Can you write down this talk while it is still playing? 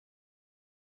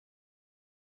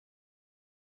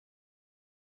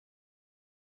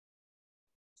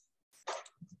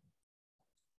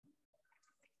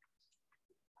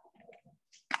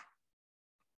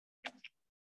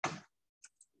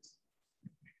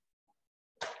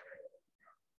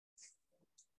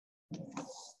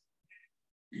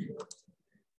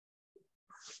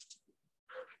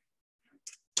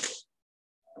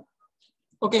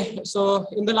Okay, so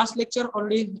in the last lecture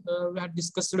already we had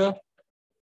discussed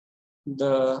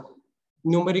the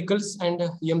numericals and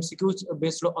MCQs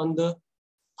based on the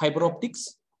fiber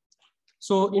optics.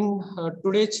 So in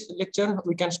today's lecture,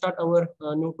 we can start our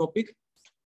new topic,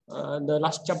 the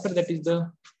last chapter, that is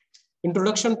the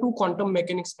introduction to quantum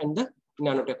mechanics and the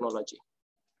nanotechnology.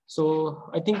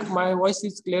 So I think my voice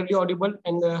is clearly audible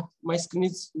and my screen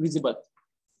is visible.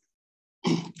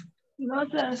 No,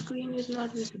 the screen is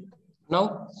not visible.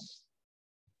 Now?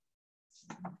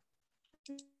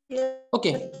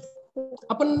 Okay.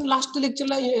 आपण last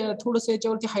लेक्चरला थोडस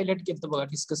याच्यावरती highlight केलं बघा,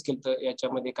 discuss केलं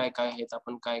याच्यामध्ये काय काय आहेत,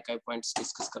 आपण काय काय पॉइंट्स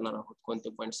डिस्कस करणार आहोत, कोणते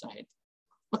पॉइंट्स आहेत.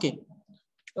 Okay,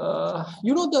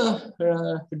 you know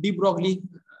the Brogli,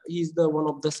 he is the one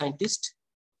of the scientist,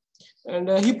 and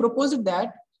he proposed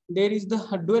that there is the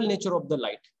dual nature of the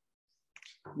light.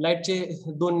 Light चे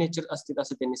दोन नेचर असतात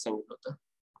असं त्यांनी सांगितलं होतं.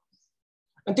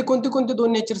 आणि ते कोणते कोणते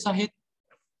दोन नेचर्स आहेत?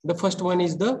 The first one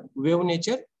is the wave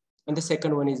nature and the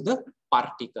second one is the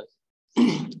particle.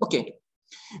 Okay,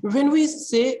 when we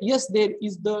say yes, there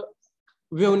is the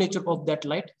wave nature of that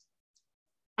light,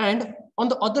 and on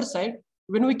the other side,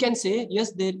 when we can say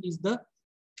yes, there is the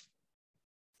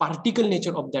particle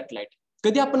nature of that light.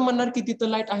 कधी आपण म्हणणार की तिथं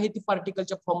light आहे ती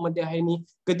पार्टिकलच्या form मध्ये आहे, आणि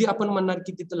कधी आपण म्हणणार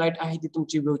की तिथं लाईट आहे ती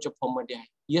तुमची वेव्हच्या फॉर्म मध्ये आहे.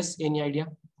 Yes, any idea?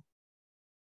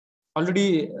 Already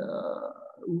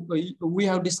we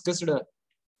have discussed,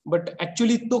 but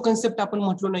actually तो कन्सेप्ट आपण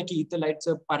म्हटलो नाही की इथं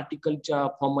लाईटचं पार्टिकलच्या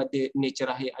फॉर्म मध्ये नेचर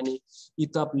आहे आणि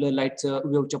इथं आपलं लाईटचं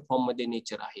वेव्हच्या फॉर्म मध्ये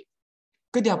नेचर आहे.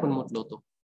 कधी आपण म्हटलो होतो?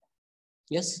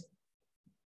 येस,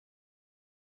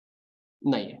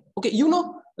 नाही. Okay, you know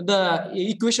the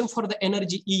equation for the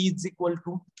energy E is equal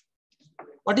to,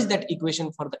 what is that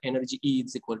equation for the energy E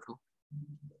is equal to?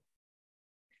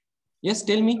 Yes,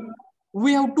 tell me.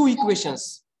 We have two equations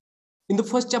in the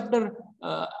first chapter.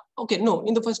 Okay, no,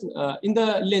 in the first in the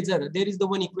laser there is the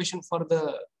one equation for the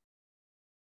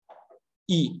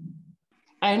E,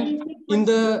 and in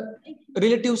the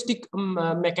relativistic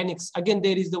mechanics again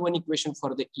there is the one equation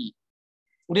for the E.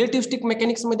 Relativistic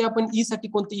mechanics मध्ये आपण E साठी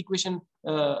कोणते equation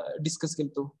discuss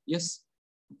केलतो? Yes,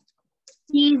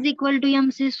 E is equal to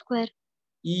mc square.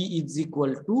 E is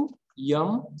equal to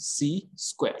mc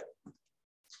square.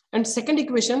 And second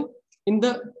equation in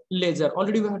the laser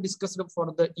already we have discussed for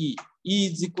the E. E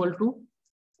is equal to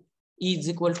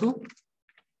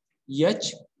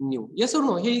h nu. Yes or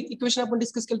no? हे equation आपण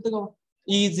discuss केलतो का?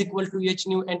 E is equal to h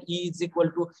nu and E is equal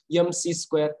to mc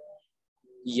square.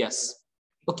 Yes.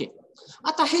 Okay.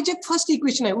 आता हे जे first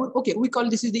equation आहे, okay, we call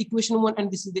this is the equation 1 and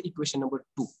this is the equation number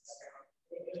 2.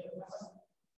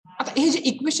 आता हे जे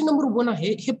equation number 1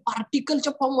 आहे हे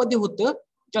पार्टिकलच्या form मध्ये होतं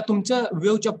त्या तुमच्या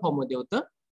वेव्हच्या फॉर्म मध्ये होतं,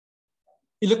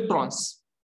 इलेक्ट्रॉन्स.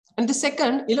 आणि the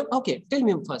second, okay, tell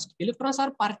me first, electrons R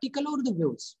particle और द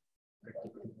वेव्हज?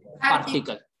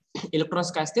 पार्टिकल.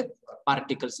 इलेक्ट्रॉन्स काय असतात?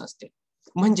 पार्टिकल्स असते.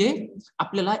 म्हणजे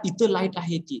आपल्याला इथं लाईट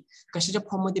आहे ती कशाच्या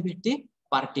फॉर्म मध्ये भेटते?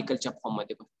 पार्टिकलच्या फॉर्म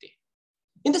मध्ये भेटते.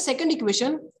 In the second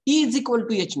equation, E is equal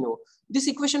to h nu. This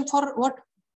equation for what?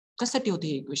 कशासाठी होते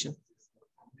हे इक्वेशन?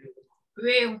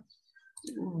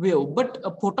 वेव. बट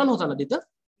फोटॉन होता ना तिथं,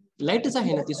 लाईटच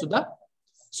आहे ना ती सुद्धा.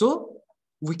 So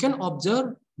we can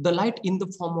observe the light in the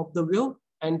form of the wave,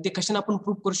 आणि ते कशाने आपण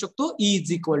प्रूव्ह करू शकतो? E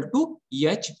is equal to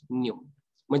h nu.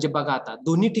 म्हणजे बघा आता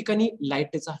दोन्ही ठिकाणी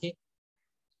लाईटच आहे,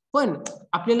 पण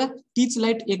आपल्याला तीच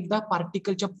लाईट एकदा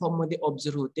पार्टिकलच्या फॉर्म मध्ये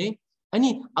ऑब्झर्व होते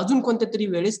आणि अजून कोणत्या तरी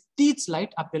वेळेस तीच लाईट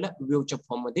आपल्याला वेव्हच्या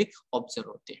फॉर्म मध्ये ऑब्झर्व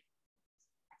होते.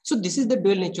 So this is the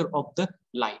dual nature of the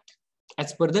light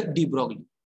as per the de Broglie.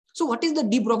 So what is the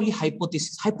de Broglie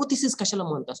hypothesis? Hypothesis कशाला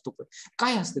म्हणत असतो? पण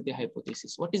काय असतं ते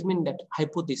hypothesis? What is mean that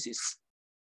hypothesis?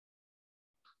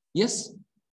 Yes,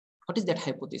 what is that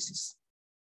hypothesis?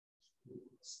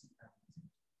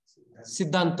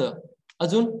 सिद्धांत.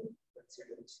 अजून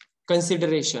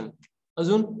consideration.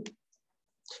 अजून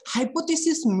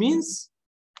hypothesis means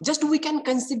just we can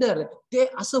consider, ते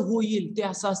असं होईल, ते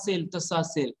असं असेल, तसं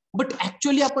असेल, बट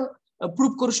ऍक्च्युअली आपण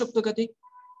प्रूव्ह करू शकतो का? ते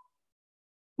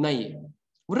नाहीये.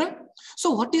 Right.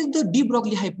 So what is the de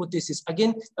Broglie hypothesis?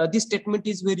 Again this statement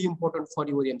is very important for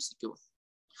your MCQ.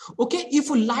 Okay,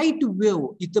 if light wave,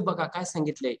 इथं बघा काय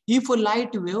सांगितलंय, if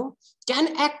light wave can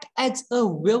act as a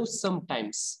wave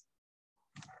sometimes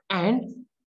and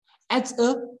as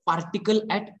a particle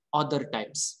at other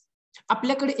times.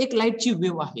 आपल्याकडे एक लाईटची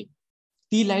wave आहे,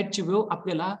 ती लाईटची वेव्ह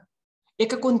आपल्याला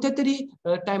एका कोणत्या तरी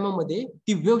टाइमामध्ये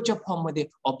ती वेव्हच्या फॉर्म मध्ये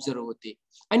ऑब्झर्व होते,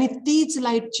 आणि तीच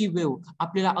लाईटची वेव्ह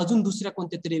आपल्याला अजून दुसऱ्या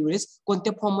कोणत्या तरी वेळेस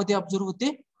कोणत्या फॉर्म मध्ये ऑब्झर्व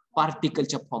होते?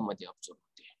 पार्टिकलच्या फॉर्म मध्ये ऑब्झर्व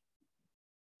होते.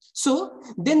 So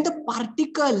then the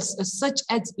particles such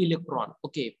as electron,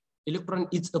 okay, electron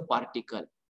is a particle,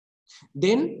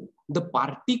 then the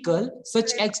particle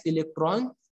such as electron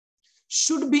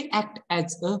should be act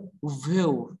as a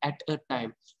wave at a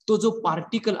time. तो जो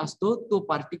particle असतो तो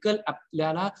particle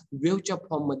आपल्याला वेव्हच्या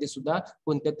form मध्ये सुद्धा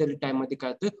कोणत्या तरी टाइम मध्ये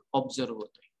काय होतं ऑब्झर्व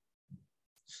होतोय.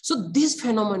 So this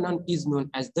phenomenon is known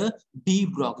as the de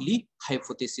Broglie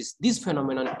hypothesis. This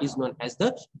phenomenon is known as the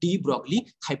de Broglie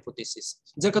hypothesis.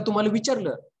 जर का तुम्हाला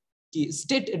विचारलं की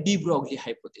state de Broglie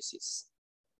hypothesis,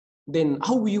 then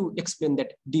how you explain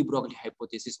that de Broglie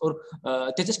hypothesis, or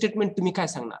त्याचं statement तुम्ही काय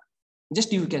सांगणार?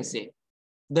 Just you can say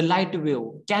the light wave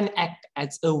can act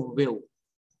as a wave.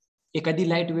 एखादी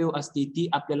लाईट वेव्ह असते ती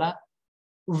आपल्याला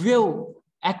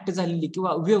वेव्ह ऍक्ट झालेली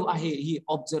किंवा वेव्ह आहे ही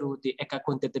ऑब्झर्व होते एका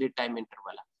कोणत्या तरी time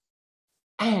इंटरवलला,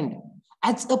 and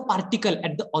as a particle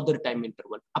at the other time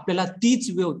interval आपल्याला तीच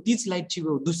वेव्ह तीच लाईटची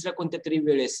वेव्ह दुसऱ्या कोणत्या तरी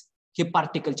वेळेस हे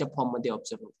पार्टिकलच्या फॉर्म मध्ये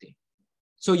ऑब्झर्व होते.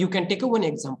 So you can take a one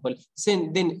example.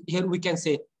 Then here we can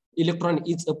say electron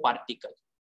is a particle.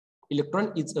 Electron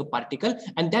is a particle,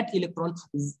 and that electron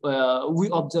we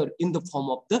observe in the form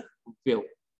of the wave.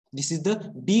 This is the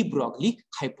de Broglie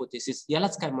hypothesis.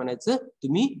 यालाच काय म्हणायचं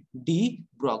तुम्ही de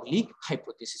Broglie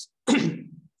hypothesis.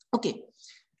 Okay,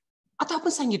 आता आपण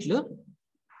सांगितलं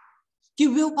की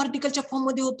wave पार्टिकलच्या form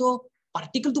मध्ये होतो,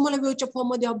 पार्टिकल तुम्हाला वेव्हच्या फॉर्म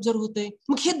मध्ये ऑब्झर्व होते.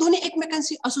 मग हे दोन्ही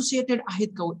एकमेकांशी असोसिएटेड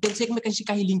आहेत का? त्यांचं एकमेकांशी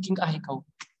काही लिंकिंग आहे का?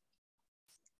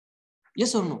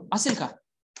 येस और नो? असेल का?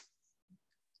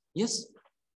 Yes.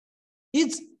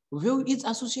 Is wave is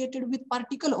associated with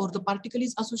particle, or the particle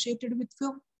is associated with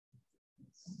wave?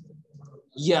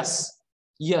 Yes,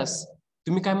 yes.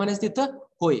 तुम्ही काय म्हणायचं तिथं?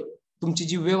 होय, तुमची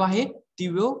जी वेव्ह आहे ती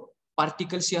वेव्ह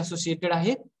पार्टिकलशी असोसिएटेड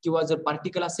आहे, किंवा जर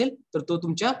पार्टिकल असेल तर तो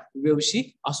तुमच्या वेव्हशी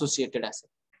असोसिएटेड असेल.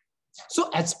 So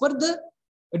as per the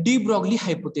de Broglie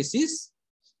hypothesis,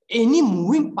 any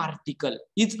moving particle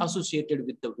is associated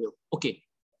with the wave. Okay,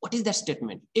 what is that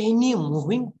statement? Any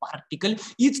moving particle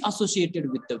is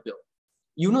associated with the wave.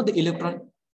 You know the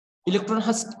electron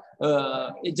has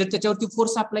जर त्याच्यावरती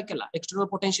force apply केला, external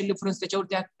potential difference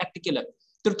त्याच्यावरती act केलं,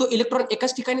 तर तो electron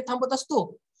एकाच ठिकाणी थांबत असतो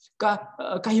का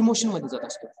काही मोशन मध्ये जात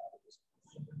असतो?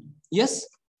 Yes,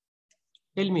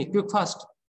 tell me quick fast.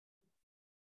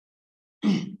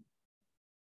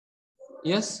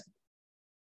 Yes,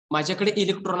 माझ्याकडे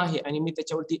इलेक्ट्रॉन आहे आणि मी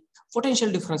त्याच्यावरती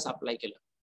पोटेन्शियल डिफरन्स अप्लाय केला,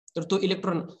 तर तो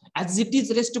electron as it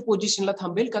is rest पोझिशनला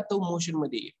थांबेल का तो मोशन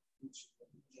मध्ये येईल?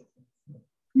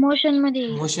 मोशन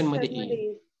मध्ये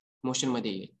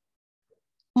येईल.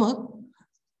 मग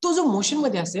तो जो मोशन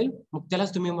मध्ये असेल मग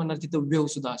त्यालाच तुम्ही म्हणणार तिथं वेव्ह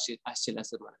सुद्धा असेल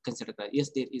असं मला कन्सिडर करा.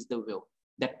 Yes, there is the wave.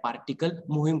 That particle,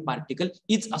 moving particle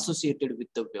is associated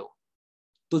with the wave.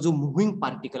 तो जो मुव्हिंग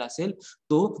पार्टिकल असेल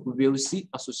तो वेव्हशी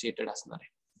असोसिएटेड असणार आहे.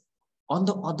 On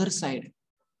the other side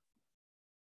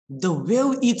the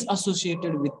wave is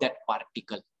associated with that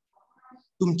particle.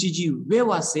 तुमची जी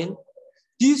वेव्ह असेल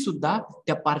ती सुद्धा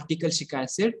त्या पार्टिकलशी काय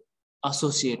असेल?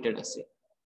 असोसिएटेड असेल.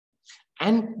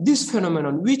 And this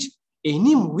phenomenon, which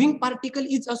any moving particle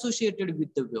is associated with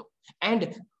the wave, and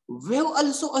wave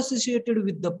also associated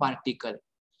with the particle,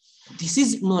 this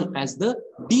is known as the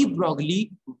de Broglie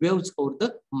waves or the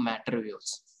matter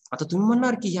waves. आता तुम्ही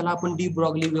म्हणणार की ह्याला आपण de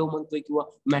Broglie wave म्हणतोय किंवा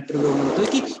matter wave म्हणतोय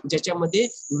की ज्याच्यामध्ये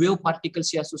वेव्ह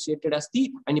पार्टिकलशी असोसिएटेड असती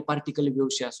आणि पार्टिकल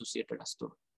वेव्हशी असोसिएटेड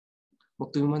असतो. मग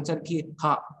तुम्ही म्हणणार की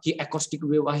हा ही अकॉस्टिक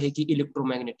वेव्ह आहे की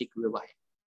इलेक्ट्रोमॅग्नेटिक वेव्ह आहे?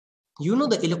 You know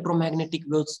the electromagnetic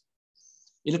waves.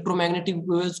 Electromagnetic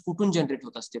waves कुठून जनरेट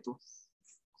होत असते तो?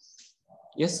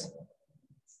 येस,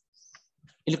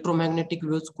 इलेक्ट्रोमॅग्नेटिक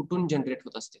वेव्हज कुठून जनरेट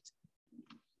होत असते?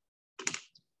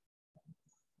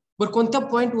 बरं, कोणत्या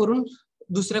पॉइंट वरून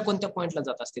दुसऱ्या कोणत्या पॉइंटला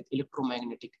जात असते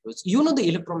electromagnetic waves? You know the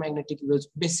electromagnetic waves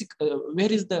basic,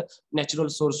 where is the natural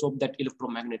source of that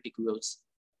electromagnetic waves?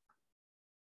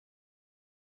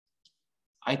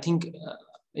 I think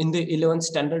in the 11th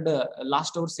standard,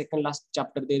 last or second last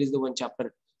chapter, there is the one chapter,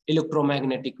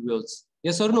 electromagnetic waves.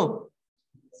 Yes or no?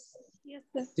 Yes,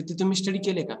 sir. तिथे तुम्ही study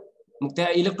केले का? मग त्या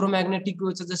electromagnetic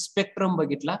वेव्हचा जर spectrum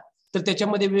बघितला तर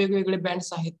त्याच्यामध्ये वेगवेगळे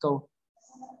बँड्स आहेत का?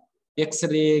 एक्स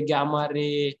रे, गॅमा रे,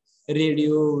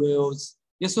 रेडिओ वेव्हज.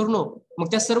 येस और नो?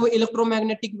 मग त्या सर्व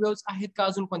इलेक्ट्रोमॅग्नेटिक वेव्हज आहेत का?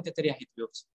 अजून कोणत्या तरी आहेत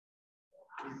waves?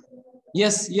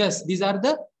 Yes, yes, these are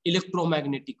the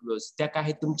electromagnetic waves. त्या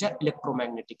काय तुमच्या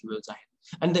electromagnetic waves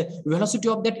आहेत. And the velocity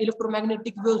of that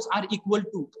electromagnetic waves are equal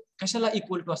to, कशाला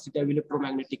equal to असते त्या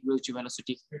electromagnetic waves ची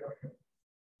velocity?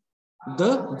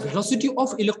 The velocity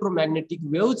of electromagnetic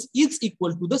waves is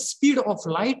equal to the speed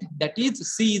of light, that is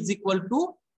c is equal to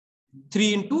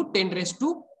 3 into 10 raised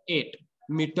to 8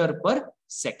 meter per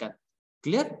second.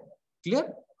 Clear? Clear?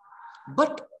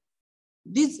 But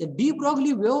these de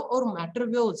Broglie wave or matter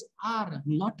waves are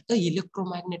not the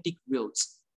electromagnetic waves.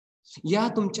 या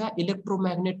तुमच्या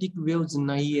electromagnetic waves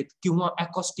नाहीयेत किंवा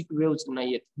acoustic waves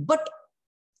नाहीयेत, but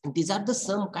these R the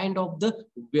some kind of the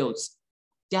waves.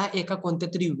 त्या एका कोणत्या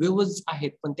तरी waves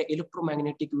आहेत, पण त्या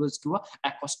इलेक्ट्रोमॅग्नेटिक वेव्ज किंवा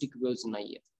अकॉस्टिक वेव्ज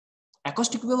नाहीयेत.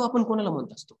 अकॉस्टिक वेव्ह आपण कोणाला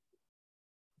म्हणत असतो?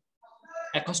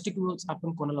 अकॉस्टिक वेव्ज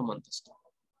आपण कोणाला म्हणत असतो?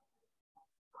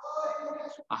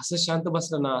 असं शांत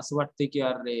बसलं ना, असं वाटतंय की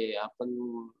अरे आपण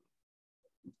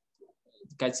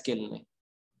काहीच केलं नाही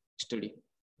study.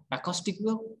 Acoustic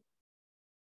wave,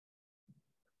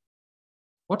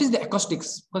 what is the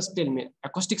acoustics? First tell me,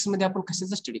 acoustics मध्ये आपण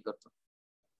कशाचा स्टडी करतो?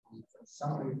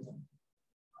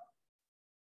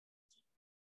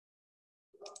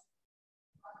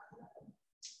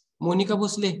 मोनिका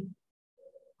भोसले,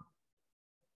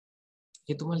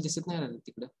 हे तुम्हाला दिसत नाही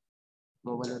तिकडे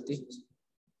मोबाईल वरती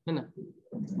है ना?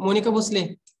 मोनिका भोसले,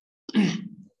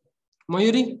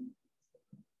 मयुरी,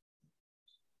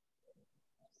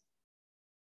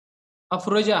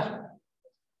 अफरोजा,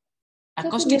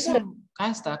 अकॉस्टिक्स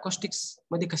काय असतं? अकॉस्टिक्स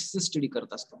मध्ये कशाचा स्टडी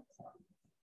करत असतो?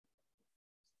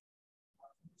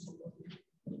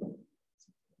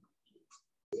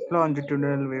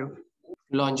 Longitudinal wave.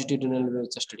 लॉन्जिट्युडिनल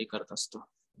वेव्हचा स्टडी करत असतो.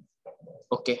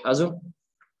 ओके, अजून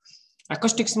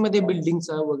अकॉस्टिक्स मध्ये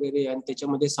बिल्डिंगचा वगैरे आणि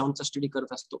त्याच्यामध्ये साऊंडचा स्टडी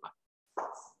करत असतो का?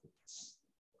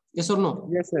 येस और no?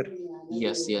 Yes sir.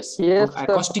 Yes yes. Yes,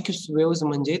 acoustic waves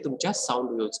म्हणजे तुमच्या साऊंड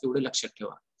वेव्स, एवढं लक्षात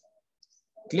ठेवा.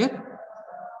 क्लिअर?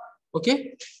 ओके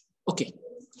ओके,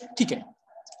 ठीक आहे.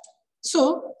 So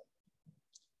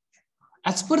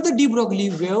as per the de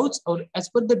Broglie waves or as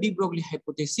per the de Broglie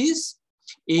hypothesis,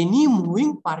 any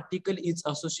moving particle is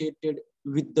associated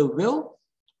with the wave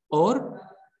or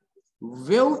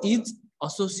wave is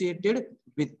associated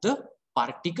with the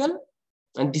particle,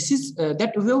 and this is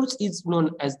that waves is known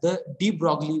as the de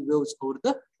Broglie waves or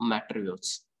the matter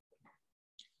waves.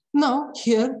 Now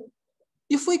here,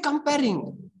 if we comparing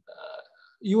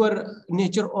your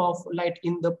nature of light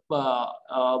in the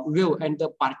wave and the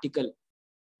particle,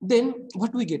 then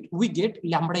what we get? We get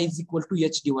lambda is equal to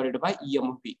h divided by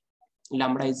mv.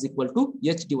 Lambda is equal to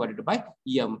h divided by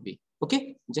mv.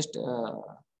 Okay, just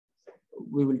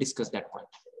we will discuss that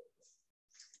point.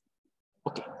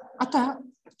 Okay, आता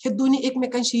हे दोन्ही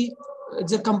एकमेकांशी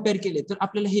जर compare केले तर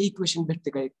आपल्याला हे equation भेटते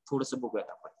काय? थोडंसं बघूयात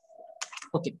आपण.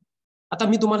 ओके, आता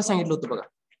मी तुम्हाला सांगितलं होतं बघा,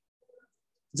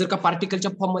 जर का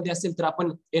पार्टिकलच्या फॉर्म मध्ये असेल तर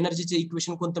आपण एनर्जीचे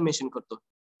इक्वेशन कोणतं मेन्शन करतो?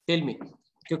 Tell me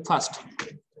quick fast.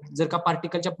 जर का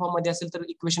पार्टिकलच्या फॉर्म मध्ये असेल तर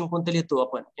इक्वेशन कोणतं लिहितो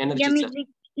आपण एनर्जीचं?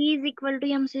 E is equal to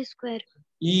mc square.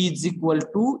 E is equal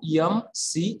to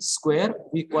mc square.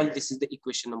 We call this is the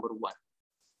equation number 1.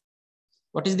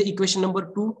 What is the equation number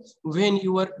 2? When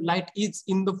your light is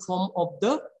in the form of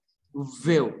the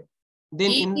wave,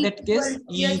 then in that case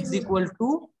E is equal to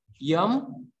m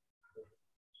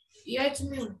h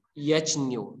nu.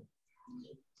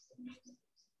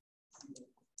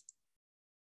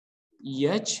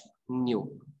 H nu.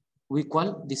 We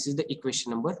call this is the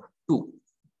equation number 2.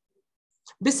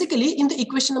 Basically, in the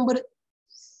equation number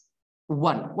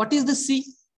 1, what is the C?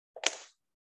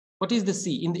 What is the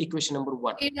C in the equation number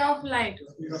 1? Speed of light.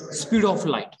 Speed of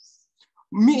light.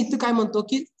 मी इथं काय म्हणतो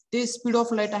की ते speed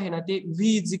of light आहे ना, ते v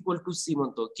is equal to C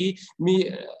म्हणतो की मी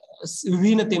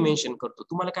v न ते मेन्शन करतो.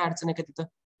 तुम्हाला काय अडचण आहे का तिथं?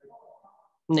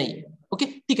 नाही. ओके,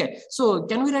 ठीक आहे. So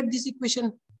can we write this equation?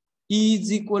 E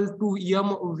is equal to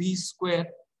mv square.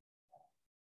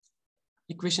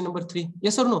 Equation number 3.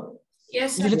 Yes और नो?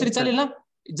 Yes, लिहिलं तरी चालेल ना?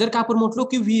 जर का आपण म्हटलो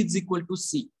की v is equal to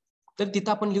C, तर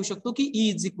तिथं आपण लिहू शकतो की E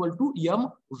is equal to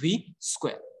mv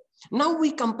square. Now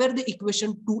we compare the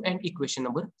equation 2 and equation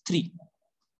number 3.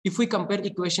 If we compare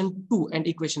equation 2 and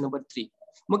equation number 3,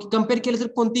 मग कंपेअर केलं तर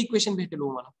कोणती इक्वेशन भेटेल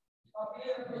मला?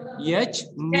 h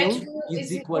nu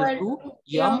is equal to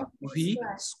mv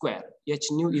square. H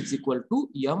nu is equal to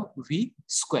mv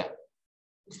square.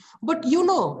 But you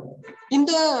know, in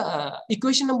the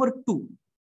equation number 2,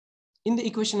 in the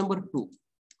equation number 2,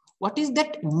 what is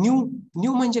that nu?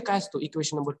 Nu म्हणजे काय असतो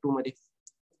equation number 2 मध्ये?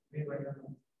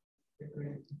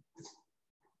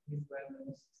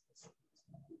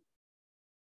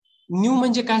 New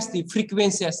म्हणजे काय असते?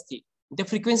 Frequency असते. त्या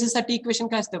फ्रिक्वेन्सीसाठी इक्वेशन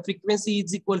काय असतं? Frequency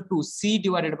is equal to C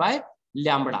divided by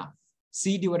lambda.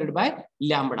 C divided by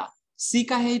lambda. C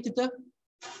काय आहे तिथं?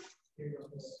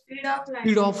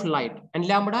 Speed of light. आणि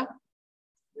lambda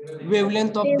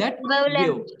wavelength of that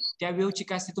wave. त्या वेवची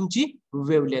काय असते? तुमची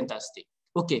वेवलेंथ असते.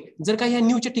 ओके, जर का ह्या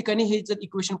न्यूच्या ठिकाणी हे जर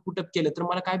इक्वेशन पुटअप केलं तर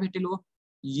मला काय भेटेल?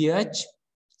 H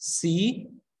C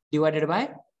divided by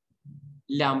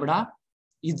lambda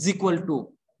is equal to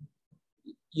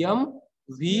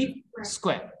mv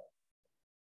square.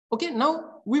 Okay, now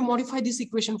we modify this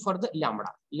equation for the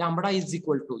lambda. Lambda is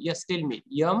equal to, yes, tell me,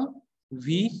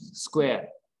 mv square.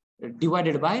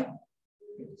 divided by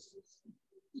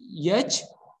h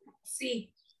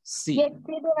c.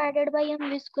 divided by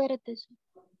mv square येते sir.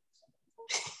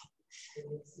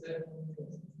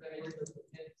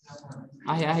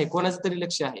 आहे कोणाचं तरी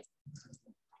लक्ष आहे.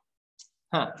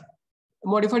 हा,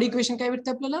 modified equation काय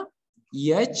भेटतं आपल्याला?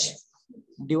 h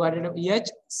divided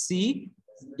h c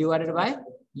divided by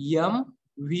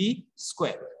mv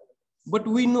square. But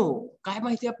we know, काय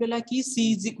माहिती आपल्याला की c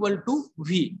is equal to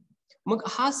v. मग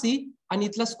हा c आणि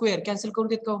इथला स्क्वेअर कॅन्सल करून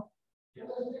देत का?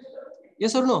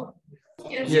 येस और no?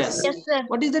 Yes sir.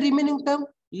 What is the remaining term?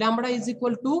 Lambda is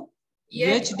equal to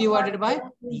h divided by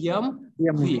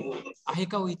mv. आहे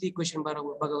का इथे इक्वेशन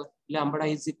बरोबर? बघा, lambda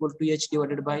is equal to h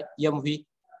divided by mv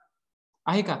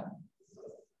आहे का?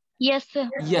 Yes sir.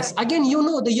 Yes. Again, you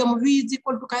know the mv is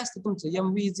equal to काय असतं तुमचं?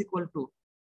 mv is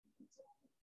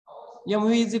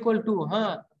equal to हा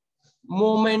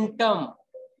मोमेंटम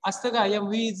असतं का?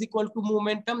 mv is equal to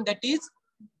momentum, that is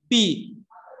p.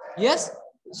 Yes.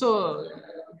 So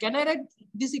can I write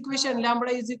this equation?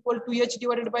 Lambda is equal to h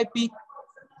divided by p.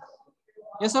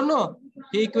 Yes or no?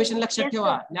 हे equation लक्षात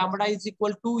ठेवा. Lambda is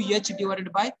equal to h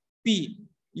divided by p.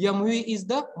 mv is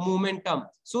the momentum,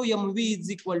 so mv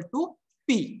is equal to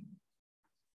p.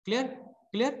 Clear?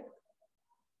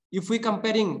 If we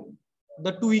comparing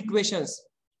the two equations,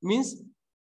 means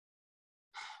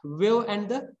wave and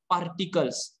the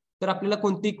particles, तर आपल्याला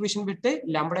कोणते equation भेटते?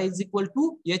 Lambda is equal to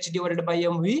h divided by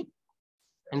mv,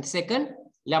 and second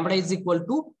lambda is equal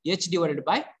to h divided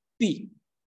by p.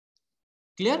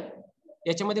 Clear?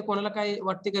 याच्यामध्ये कोणाला काय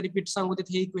वाटते का? Repeat सांगू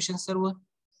देत हे इक्वेशन सर्व?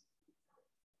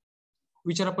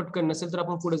 विचारा पटकन, नसेल तर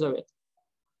आपण पुढे जाऊयात.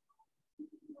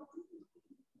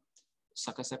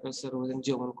 सकाळ सकाळ सर्वजण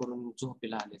जेवण करून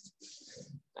झोपेला आले,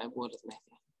 काय बोलत नाही.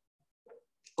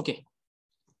 Okay,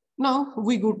 now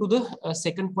we go to the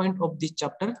second point of this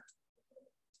chapter,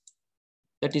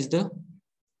 that is the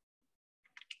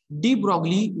de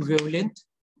Broglie wavelength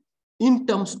in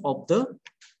terms of the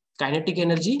kinetic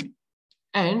energy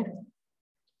and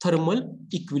thermal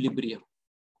equilibrium.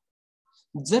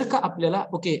 जर का आपल्याला,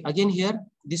 okay, again here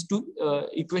these two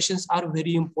equations are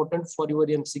very important for your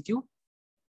MCQ.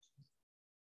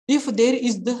 If there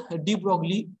is the de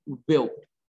Broglie wave,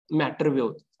 matter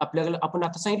wave, आपल्याला आपण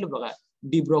आता सांगितलं बघा,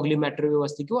 de Broglie matter wave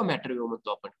असते किंवा मॅटर वेव्ह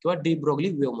म्हणतो आपण, किंवा डी ब्रॉगली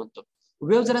वेव्ह म्हणतो.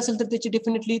 वेव्ह जर असेल तर त्याची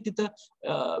डेफिनेटली तिथं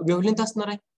वेव्हलेंथ असणार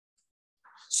आहे.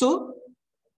 So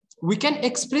we can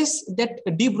express that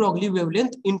de Broglie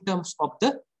wavelength in terms of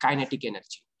the kinetic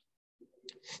energy.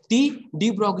 ती डी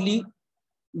ब्रॉगली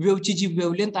वेव्हची जी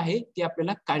वेव्हलेंथ आहे ती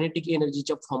आपल्याला कायनेटिक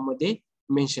एनर्जीच्या फॉर्म मध्ये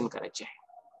मेन्शन करायची आहे.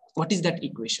 What is that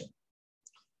equation?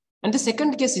 And the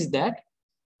second case is that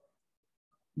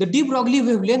the de Broglie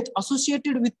wavelength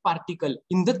associated with particle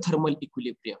in the thermal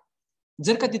equilibrium.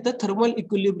 जर का तिथं थर्मल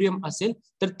इक्विलिब्रियम असेल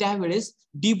तर त्यावेळेस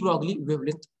de Broglie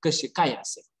wavelength कशी काय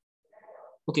असेल?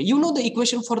 Okay, you know the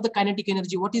equation for the kinetic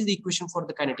energy. What is the equation for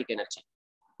the kinetic energy?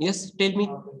 Yes, tell me.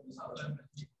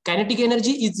 Kinetic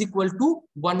energy is equal to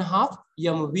 1/2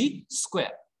 mv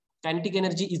square. Kinetic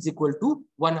energy is equal to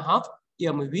 1/2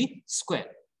 mv square.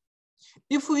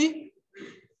 If we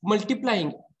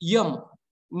multiplying m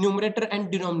numerator and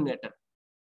denominator,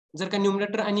 जर का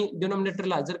numerator आणि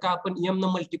डिनॉमिनेटरला जर का आपण m न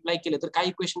multiply केलं तर काय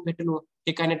इक्वेशन भेटेल?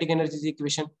 हे kinetic एनर्जीचे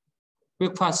equation.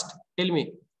 Quick fast tell me,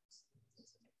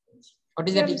 what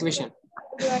is that equation?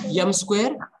 m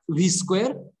square v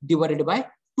square divided by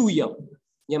 2m.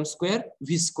 m square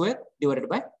v square divided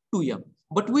by 2m.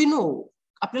 But we know,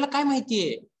 आपल्याला काय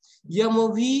माहितीये?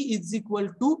 mv is equal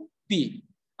to p,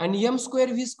 आणि m square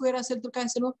v square असेल तर काय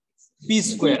असेल? p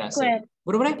square असेल.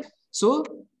 बरोबर आहे? So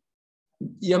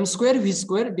m square v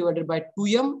square divided by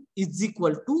 2m is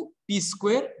equal to p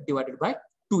square divided by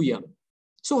 2m.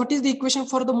 So what is the equation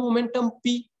for the momentum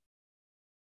p?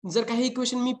 जर काही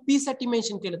equation मी p साठी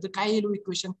मेन्शन केलं तर काय येईल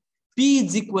equation? p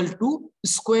is equal to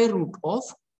square root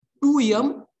of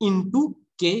 2m into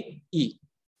ke.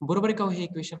 बरोबर आहे का हे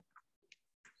इक्वेशन?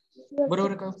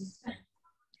 बरोबर का?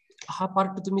 हा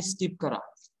पार्ट तुम्ही स्किप करा,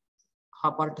 हा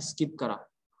पार्ट स्किप करा.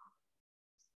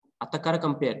 आता करा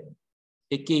कंपेअर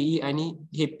हे के आणि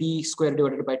हे P square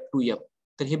divided by 2m.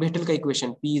 तर हे भेटेल का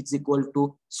equation? p is equal to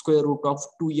square route of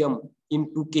 2m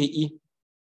into K.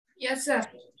 Yes sir.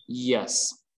 Yes.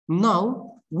 Now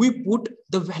we put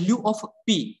the value of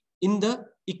p in the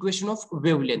equation of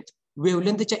wavelength.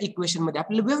 वेव्हलेंथच्या equation मध्ये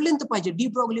आपल्याला wavelength पाहिजे, de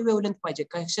Broglie wavelength पाहिजे.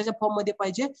 कशाच्या form मध्ये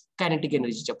पाहिजे? Kinetic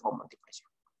एनर्जीच्या form मध्ये पाहिजे.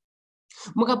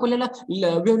 मग आपल्याला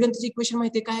वेव्हलेंथचे इक्वेशन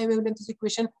माहिती आहे. काय वेव्हलेंथचे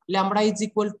equation? Lambda is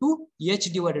equal to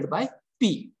h divided by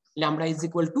p. Lambda is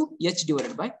equal to h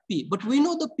divided by p. But we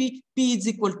know the p is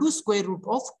equal to square root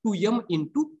of 2m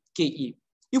into ke.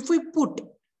 If we put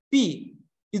p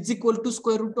is equal to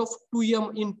square root of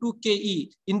 2m into ke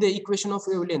in the equation of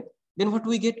wavelength, then what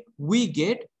we get? We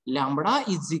get lambda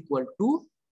is equal to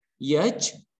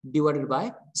h divided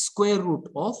by square root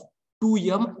of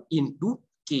 2m into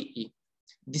ke.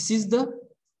 This is the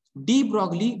de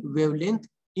Broglie wavelength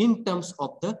in terms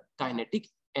of the kinetic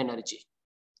energy.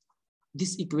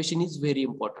 This equation is very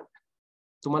important.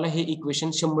 तुम्हाला हे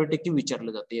equation 100%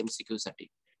 विचारलं जाते MCQ साठी.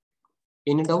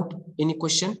 Any doubt, any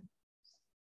question?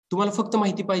 तुम्हाला फक्त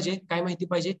माहिती पाहिजे, काय माहिती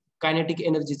पाहिजे? Kinetic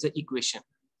एनर्जीचं equation.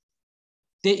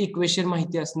 ते इक्वेशन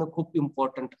माहिती असणं खूप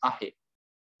इम्पॉर्टंट आहे.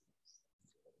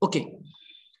 ओके,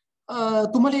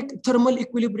 तुम्हाला एक थर्मल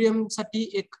इक्विलिब्रियम साठी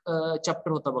एक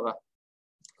चॅप्टर होता बघा,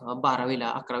 12वीला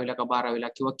 11वीला का 12वीला,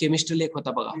 किंवा केमिस्ट्रीला एक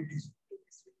होता बघा,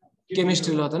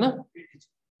 केमिस्ट्रीला होता ना,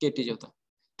 केटीजी होता.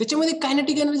 त्याच्यामध्ये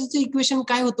कायनेटिक एनर्जीचं इक्वेशन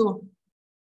काय होतं?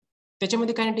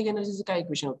 त्याच्यामध्ये कायनेटिक एनर्जीचं काय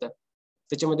इक्वेशन होतं?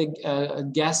 त्याच्यामध्ये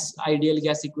गॅस, आयडियल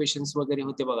गॅस इक्वेशन्स वगैरे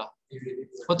होते बघा,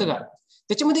 होतं का?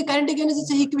 त्याच्यामध्ये कायनेटिक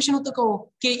एनर्जीचं इक्वेशन होतं का हो?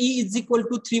 के E is equal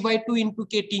to 3/2 into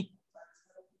K T.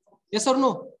 Yes or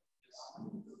no?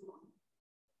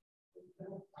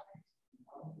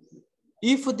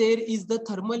 If there is the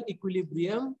thermal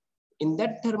equilibrium, in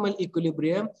that thermal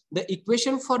equilibrium, the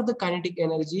equation for the kinetic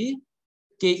energy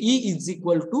Ke is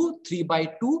equal to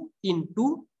 3/2 into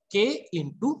K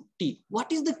into T.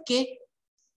 What is the K?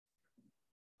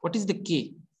 What is the K?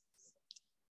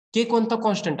 K कोणता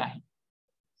constant आहे?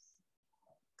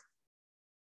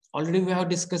 Already we have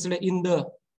discussed in the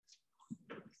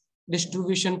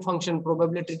distribution function,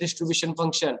 probability distribution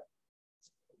function,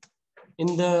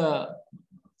 in the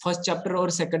first chapter or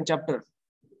second chapter.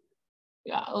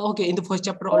 Yeah, okay, in the first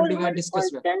chapter already we have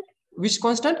discussed. Which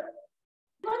constant?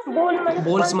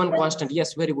 Boltzmann constant.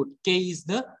 Yes, very good. K is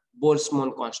the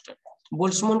Boltzmann constant.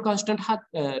 Boltzmann constant हा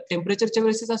टेम्परेचरच्या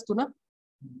वेळेसच असतो ना?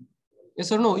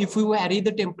 Yes or no? If we vary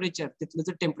the temperature, तिथलं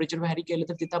जर temperature vary केलं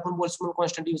तर तिथं आपण Boltzmann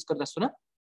constant यूज करत असतो ना?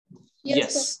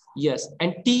 Yes, yes.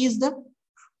 And T is the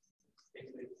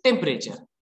temperature.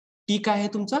 T काय आहे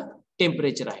तुमचा?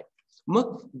 टेम्परेचर आहे.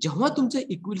 मग जेव्हा तुमचं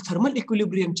थर्मल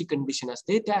इक्विलिब्रियमची कंडिशन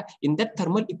असते, त्या in that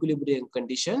thermal equilibrium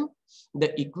condition the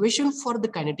equation for the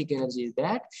kinetic energy is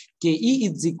that K E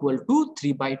is equal to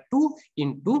 3/2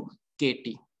 into K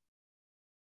T.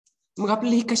 मग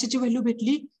आपल्याला ही कशाची व्हॅल्यू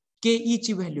भेटली? के ई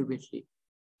ची व्हॅल्यू भेटली.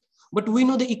 But we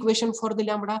know the equation for the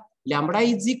lambda. Lambda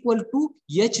is equal to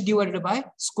H divided by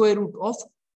square route of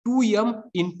 2m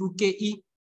into K E.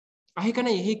 आहे का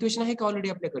नाही? हे इक्वेशन आहे का ऑलरेडी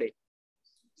आपल्याकडे?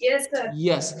 Yes, sir.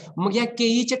 Yes. मग या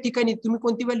केई च्या ठिकाणी तुम्ही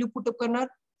कोणती व्हॅल्यू पुटअप करणार?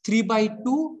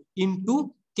 3/2 इंटू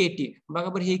केटी. बघा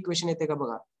बरं, हे इक्वेशन येते का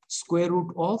बघा, square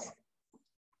route of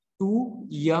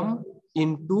 2m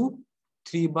into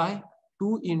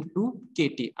 3/2 into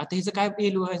Katy. आता ह्याचं काय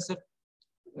येईल answer?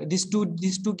 This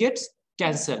to gates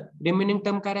cancel. Remaining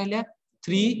term काय राहिल्या?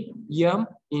 3m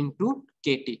into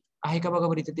Katy. आहे का बघा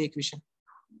बरं इथे ते equation?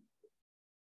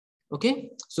 Okay,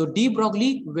 so de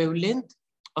Broglie wavelength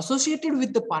associated with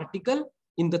the particle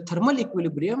in the thermal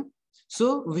equilibrium. So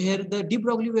where the de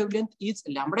Broglie wavelength is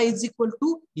lambda is equal to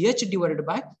h divided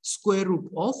by square root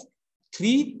of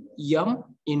 3m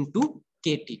into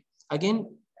kt. Again,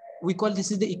 we call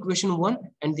this is the equation 1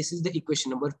 and this is the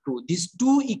equation number 2. These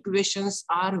two equations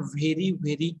are very,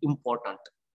 very important.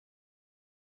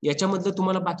 याच्यामधलं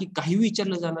तुम्हाला बाकी काही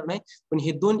विचारलं जाणार नाही, पण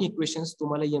हे दोन equations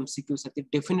तुम्हाला एमसीक्यू साठी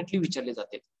डेफिनेटली विचारले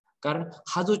जातील. कारण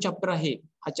हा जो चॅप्टर आहे,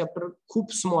 हा चॅप्टर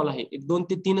खूप स्मॉल आहे, 2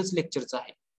 ते 3च लेक्चरचा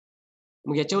आहे.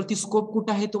 मग याच्यावरती स्कोप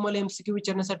कुठं आहे तुम्हाला एमसीक्यू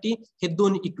विचारण्यासाठी? हे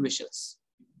दोन equations.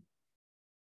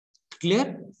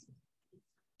 Clear?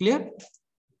 Clear?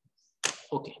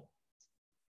 Okay.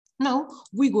 Now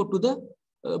we go to the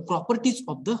properties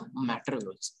of the matter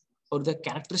waves और the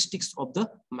characteristics of the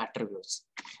matter waves.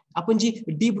 आपण जी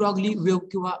डी ब्रॉगली वेव्ह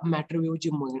किंवा मॅटर वेव्ह जी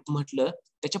म्हटलं,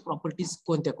 त्याच्या प्रॉपर्टीज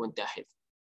कोणत्या कोणत्या आहेत?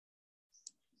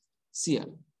 See,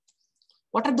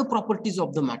 what are the properties of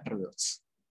the matter waves?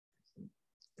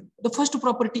 The first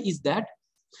property is that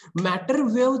matter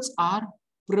waves are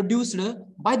produced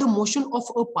by the motion of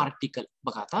a particle.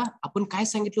 बघा आता आपण काय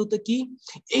सांगितलं होतं की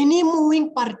any moving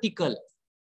particle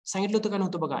सांगितलं होतं का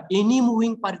नव्हतं बघा? any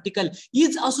moving particle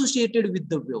is associated with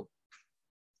the wave.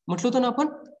 म्हटलं होतं ना आपण,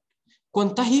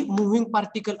 कोणताही मुव्हिंग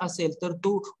पार्टिकल असेल तर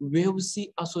तो वेव्हशी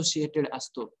असोसिएटेड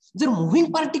असतो. जर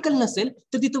मुव्हिंग पार्टिकल नसेल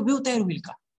तर तिथं वेव्ह तयार होईल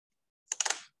का?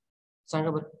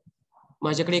 सांगा बरं.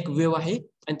 माझ्याकडे एक वेव्ह आहे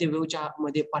आणि त्या वेव्हच्या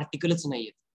मध्ये पार्टिकलच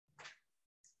नाहीये,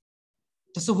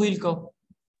 तसं होईल का?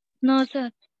 No sir.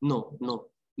 No no.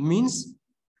 Means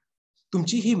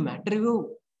तुमची ही मॅटर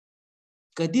वेव्ह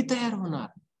कधी तयार होणार,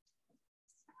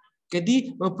 कधी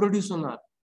प्रोड्यूस होणार?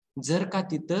 जर का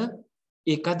तिथं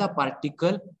एखादा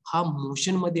पार्टिकल हा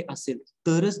मोशन मध्ये असेल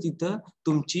तरच तिथं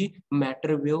तुमची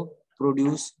मॅटर वेव्ह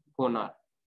प्रोड्यूस होणार.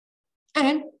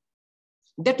 And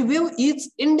that wave is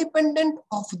independent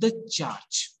of the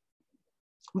charge.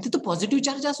 तिथं पॉझिटिव्ह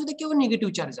चार्ज असू दे किंवा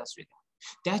निगेटिव्ह चार्ज असू दे,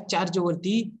 त्या चार्ज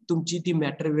वरती तुमची ती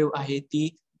मॅटर वेव्ह आहे ती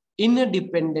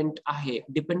इनडिपेंडेंट आहे.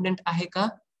 डिपेंडेंट आहे का?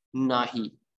 नाही.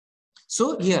 So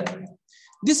here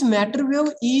this matter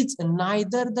wave is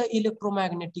neither the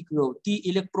electromagnetic wave, ती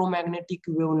इलेक्ट्रोमॅग्नेटिक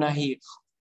वेव्ह नाही,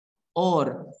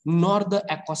 और नॉर द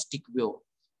अकॉस्टिक वेव्ह,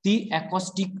 ती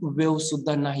अकॉस्टिक वेव्ह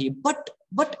सुद्धा नाही.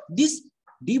 But this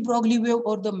de Broglie wave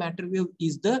और the matter wave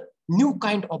is the new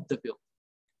kind of the wave.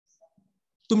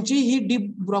 तुमची ही de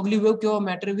Broglie wave किंवा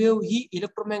matter wave ही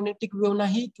electromagnetic wave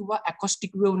नाही किंवा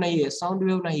अकॉस्टिक वेव्ह नाहीये, साऊंड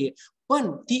वेव्ह नाहीये,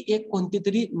 पण ती एक कोणती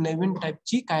तरी नवीन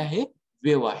टाइपची काय आहे?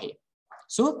 वेव्ह आहे.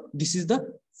 So this is the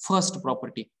first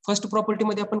property. First property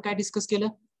मध्ये आपण काय डिस्कस केलं?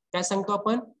 काय सांगतो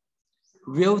आपण?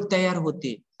 वेव्ह तयार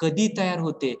होते. कधी तयार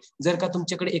होते? जर का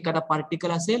तुमच्याकडे एखादा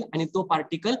पार्टिकल असेल आणि तो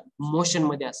पार्टिकल मोशन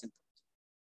मध्ये असेल,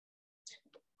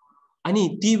 आणि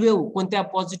ती वेव्ह कोणत्या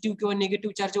पॉझिटिव्ह किंवा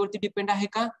निगेटिव्ह चार्ज वरती डिपेंड आहे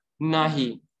का?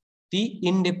 नाही, ती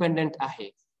इंडिपेंडेंट आहे.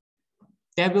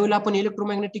 त्या वेव्हला आपण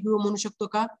इलेक्ट्रोमॅग्नेटिक वेव्ह म्हणू शकतो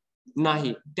का?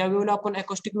 नाही. त्या वेव्हला आपण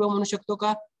अकॉस्टिक वेव्ह म्हणू शकतो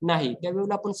का? नाही. त्या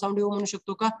वेव्हला आपण साऊंड वेव्ह म्हणू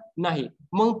शकतो का? नाही.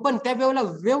 मग पण त्या वेव्हला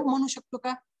वेव्ह म्हणू शकतो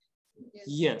का?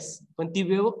 येस, पण ती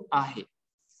वेव्ह आहे.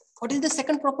 What is the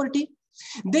second property?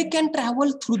 They can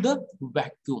travel through the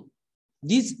vacuum.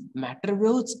 These matter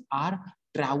waves are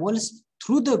travels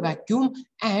through the vacuum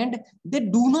and they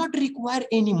do not require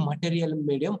any material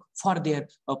medium for their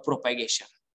propagation.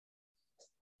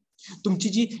 तुमची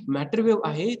जी matter wave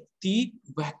आहे ती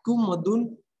vacuum मधून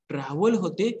travel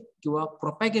होते किंवा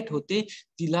propagate होते,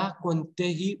 तिला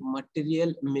कोणतेही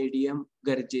material medium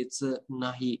गरजेचं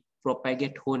नाही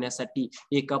प्रोपॅगेट होण्यासाठी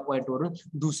एका पॉइंट वरून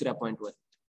दुसऱ्या पॉइंट वर.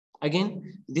 Again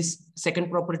this second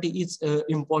property is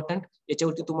important.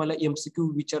 याच्यावरती तुम्हाला एमसीक्यू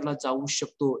विचारला जाऊ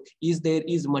शकतो. Is there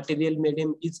is material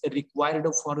medium is required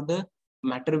for the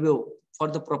matter wave for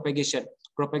the propagation.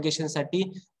 Propagation साठी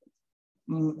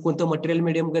कोणतं मटेरियल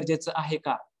मीडियम गरजेचं आहे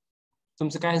का?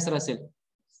 तुमचं काय आन्सर असेल?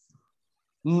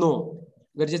 नो.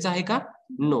 गरजेचं आहे का?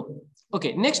 No.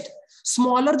 Okay, next.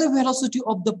 Smaller the velocity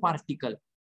of the particle,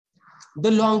 the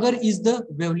longer is the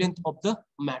wavelength of the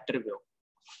matter wave.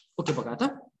 Okay, बघा आता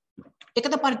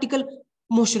एखादा पार्टिकल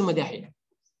मोशन मध्ये आहे,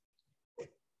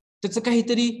 त्याचं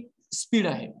काहीतरी स्पीड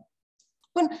आहे,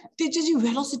 पण त्याची जी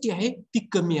व्हेलॉसिटी आहे ती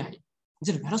कमी आहे.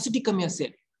 जर व्हेलॉसिटी कमी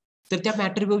असेल तर त्या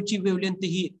मॅटर वेव्हची वेव्हलेंथ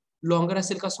ही लॉंगर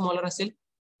असेल का स्मॉलर असेल?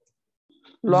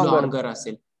 लॉंगर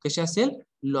असेल. कशी असेल?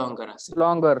 लॉंगर असेल.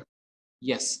 लॉंगर.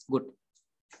 Yes, good.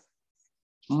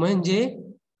 म्हणजे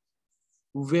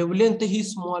वेव्हलेंथ ही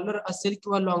स्मॉलर असेल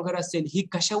किंवा लॉंगर असेल ही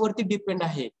कशावरती डिपेंड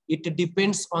आहे? It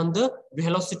depends on the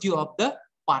velocity of the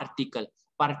particle.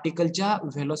 पार्टिकलच्या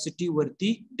velocity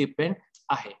वरती डिपेंड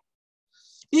आहे.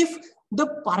 If the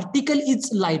particle is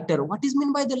lighter, what is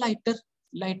mean by the lighter?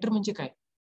 Lighter म्हणजे काय?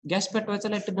 गॅस पेटवायचा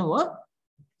लाइटर नव्हं.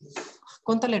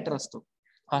 कोणता लाइटर असतो?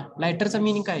 हा, लाइटरचा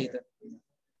मीनिंग काय आहे?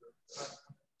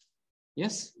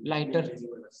 येस, लाइटर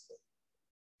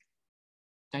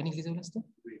काय निघेल असतं?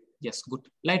 Yes, good.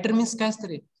 लाइटर मीन्स काय असतं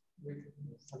रे?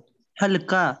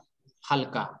 हलका.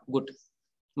 हलका, गुड.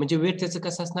 म्हणजे वेट त्याचं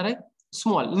कसं असणार आहे?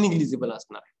 स्मॉल, निग्लिजिबल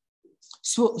असणार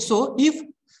आहे. So if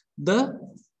the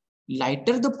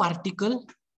lighter the particle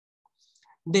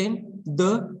then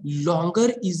the longer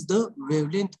is the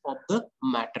wavelength of the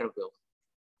matter wave.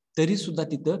 तरी सुद्धा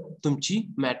तिथं तुमची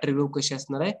मॅटर वेव्ह कशी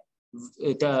असणार आहे?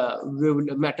 त्या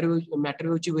मॅटर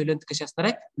वेव्हची वेव्हलेंथ कशी असणार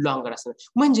आहे? लॉंगर असणार.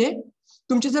 म्हणजे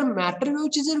तुमची जर मॅटर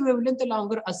वेव्हची जर वेव्हलेंथ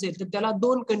लॉंगर असेल तर त्याला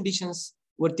दोन कंडिशन्स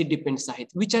वरती डिपेंड्स आहेत.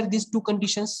 Which are this to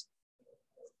conditions?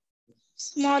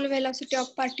 Small velocity of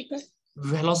particle.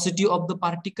 Velocity of the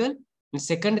particle. And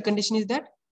second condition is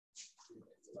that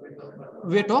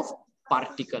weight of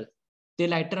particle. ते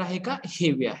लाइटर आहे का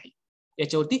हेवी आहे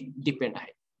याच्यावरती डिपेंड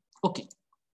आहे. Okay.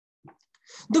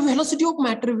 The velocity of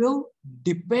matter wave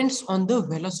depends on the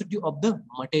velocity of the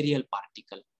material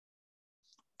particle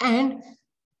and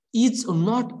is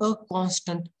not a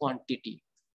constant quantity.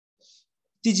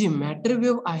 ती जी matter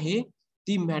wave आहे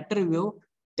ती matter wave,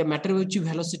 त्या मॅटर वेव्हची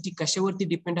व्हेलॉसिटी कशावरती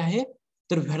डिपेंड आहे?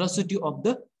 तर व्हेलॉसिटी ऑफ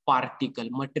द पार्टिकल,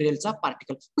 मटेरियलचा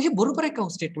particle. हे बरोबर आहे का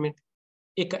स्टेटमेंट?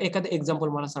 एखादं एक्झाम्पल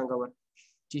मला सांगा बरं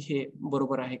की हे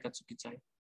बरोबर आहे का चुकीचं आहे.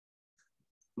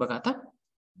 बघा आता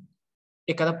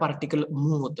एखादा पार्टिकल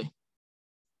मूव्ह होतोय,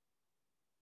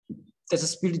 त्याचं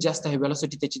स्पीड जास्त आहे,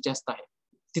 व्हेलॉसिटी त्याची जास्त आहे.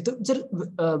 तिथं जर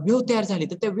वेव्ह तयार झाली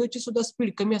तर त्या वेव्हची सुद्धा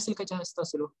स्पीड कमी असेल का जास्त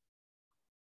असेल?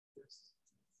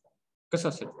 कसं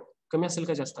असेल? कमी असेल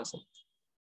का जास्त असेल?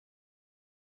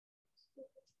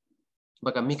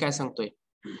 बघा मी काय सांगतोय,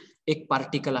 एक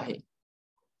पार्टिकल आहे,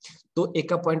 तो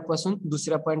एका पॉइंट पासून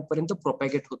दुसऱ्या पॉइंट पर्यंत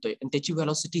प्रोपॅगेट होतोय आणि त्याची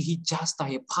व्हेलॉसिटी ही जास्त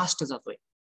आहे, फास्ट जातोय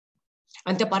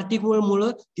आणि त्या पार्टिकल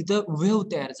मुळे तिथं वेव्ह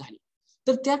तयार झाली.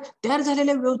 तर त्या तयार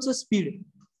झालेल्या वेव्हचं स्पीड,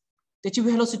 त्याची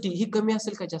व्हेलॉसिटी ही कमी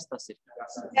असेल का जास्त असेल?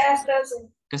 जास्त असेल.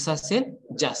 कसं असेल?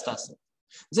 जास्त असेल.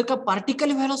 जर का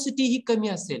पार्टिकल व्हेलॉसिटी ही कमी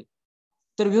असेल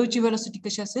तर वेव्हची व्हेलॉसिटी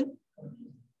कशी असेल?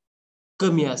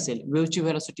 कमी असेल. वेव्हची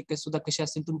व्हेलॉसिटी सुद्धा कशी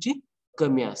असेल तुमची?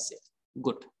 कमी असेल.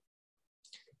 Good.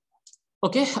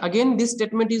 Okay, again this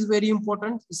statement is very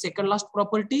important. Second last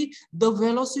property, the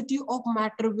velocity of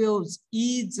matter waves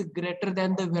is greater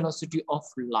than the velocity of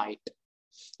light.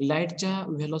 Light च्या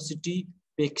velocity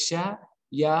पेक्षा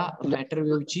या matter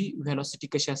wave ची velocity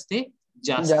कशी असते?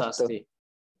 जास्त असते.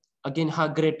 अगेन हा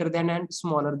greater than and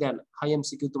smaller than हा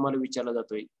एमसीक्यू तुम्हाला विचारला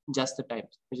जातोय जास्त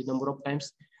टाइम्स, म्हणजे number of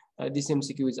times this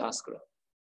MCQ is asked.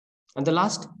 And the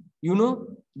last, you know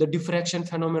the diffraction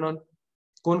phenomenon.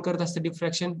 कोण करत असते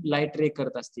डिफ्रॅक्शन? लाईट रे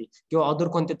करत असते किंवा अदर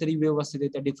कोणत्या तरी वेव्ह असते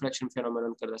त्या डिफ्रॅक्शन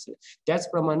फेनॉमेनॉन करत असते.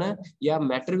 त्याचप्रमाणे या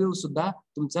मॅटर वेव्ह सुद्धा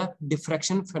तुमचा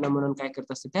डिफ्रॅक्शन फेनॉमेनॉन काय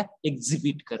करत असते? त्या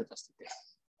एक्झिबिट करत असते.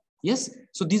 Yes,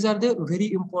 so these R the very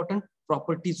important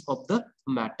properties of the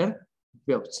matter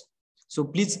waves. So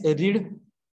please read.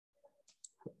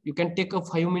 You can take a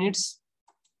 5 minutes.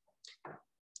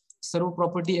 सर्व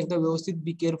प्रॉपर्टी एकदा व्यवस्थित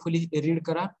बी केअरफुली रीड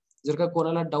करा. जर का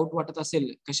कोणाला डाऊट वाटत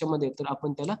असेल कशामध्ये तर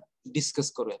आपण त्याला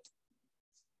डिस्कस करूयात.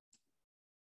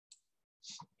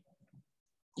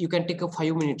 You can take a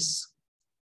 5 minutes.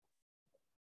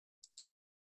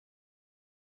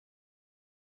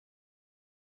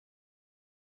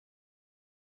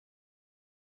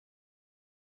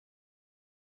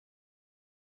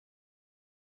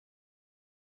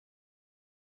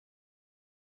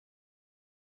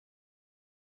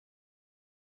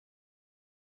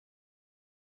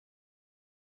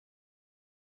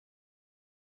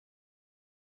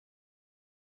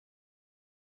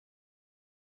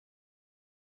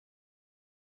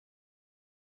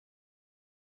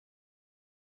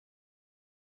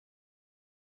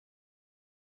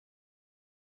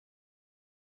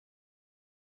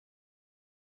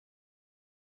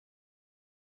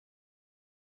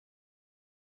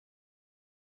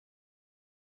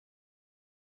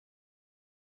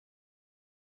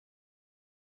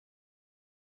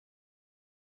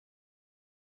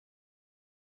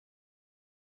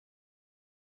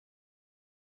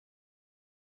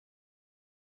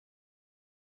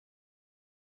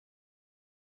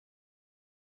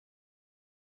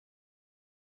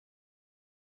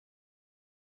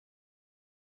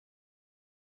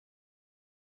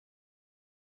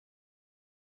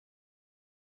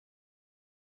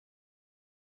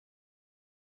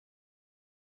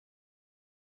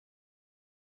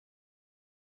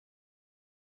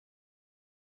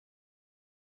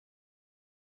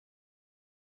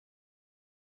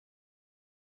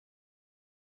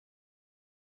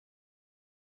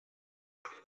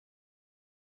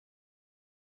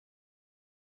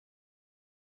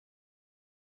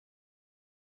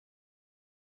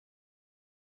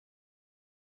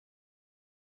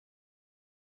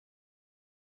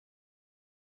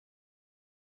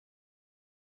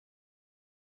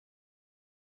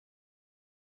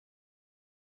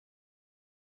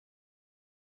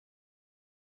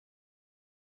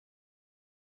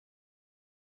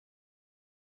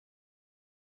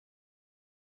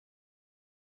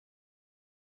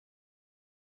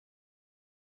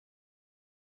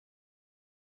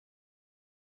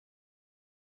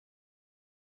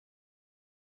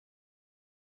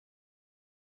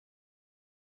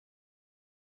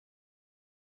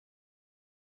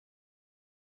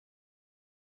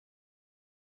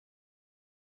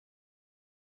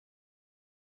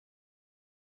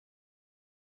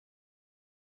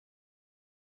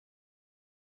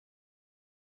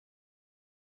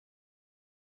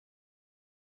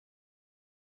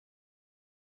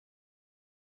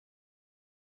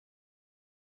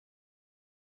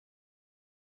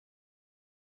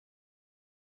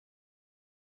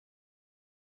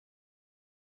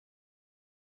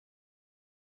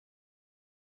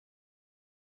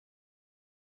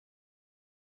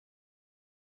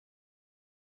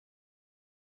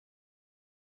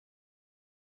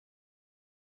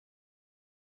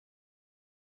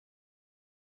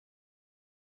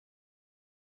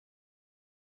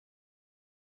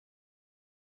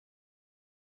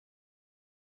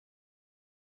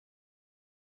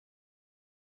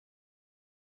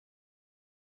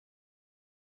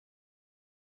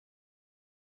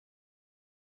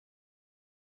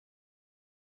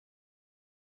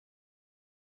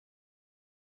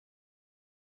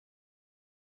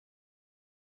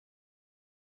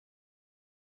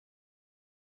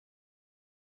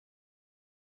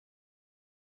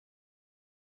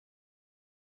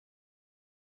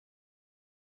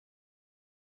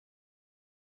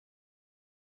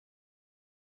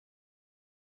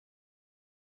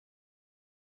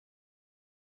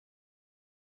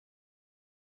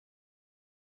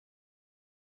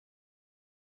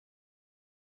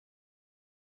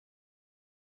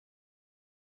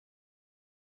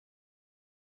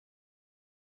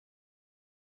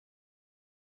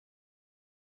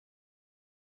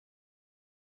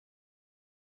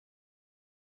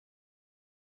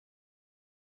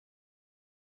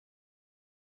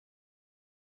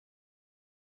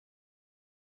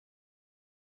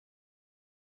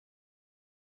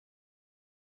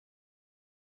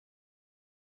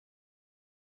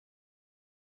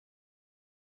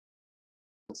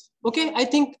 Okay I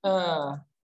think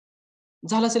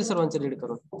झालं असेल सर्वांचं रीड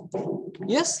करून.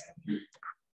 Yes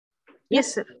Yes,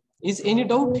 sir. Is any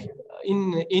doubt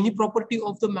in any property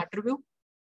of the matter wave?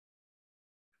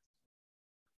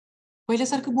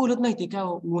 पहिल्यासारखं बोलत नाही ते का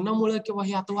उन्हामुळे किंवा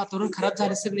हे आता वातावरण खराब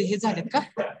झाले सगळे हे झालेत का?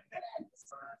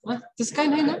 तसं काय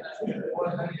नाही ना.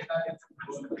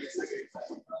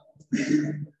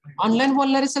 ऑनलाईन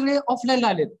बोलणारे सगळे ऑफलाईन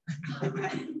आलेत.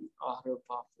 अरे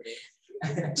बापरे.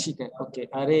 ठीक आहे ओके.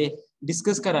 अरे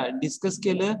डिस्कस करा. डिस्कस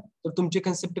केलं तर तुमचे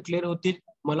कन्सेप्ट क्लिअर होतील.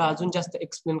 मला अजून जास्त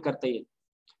एक्सप्लेन करता येईल.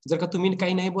 जर का तुम्ही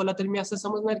काही नाही बोला तर मी असं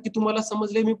समजणार की तुम्हाला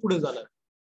समजलंय मी पुढे जाणार.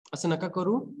 असं नका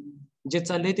करू. जे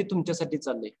चाललंय ते तुमच्यासाठी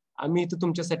चाललंय. आम्ही इथं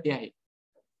तुमच्यासाठी आहे.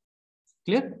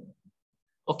 क्लिअर?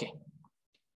 ओके.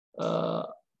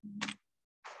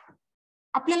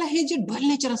 आपल्याला हे जे ड्वेल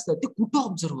नेचर असतं ते कुठं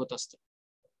ऑब्झर्व होत असतं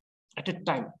ऍट अ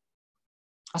टाइम?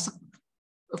 असं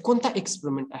कोणता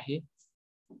एक्सपेरिमेंट आहे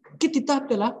की तिथं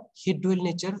आपल्याला हे ड्वेल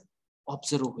नेचर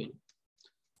ऑब्झर्व होईल?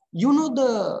 यू नो द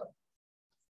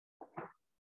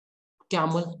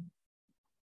कॅमल,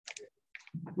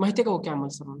 माहितीये का हो कॅमल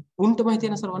सर्वांना? उंट माहितीये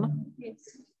ना सर्वांना?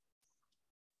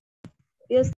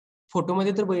 फोटो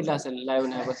मध्ये तर बघितलं असेल, लाईव्ह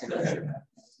नाही बसेल.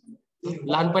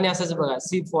 लहानपणी असंच बघा,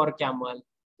 C for camel,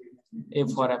 A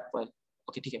for apple.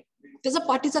 Okay ठीक आहे. त्याचा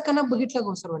पाठीचा कणा बघितला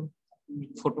का सर्वांनी?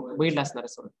 फोटो बघितला असणार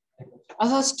सर्व.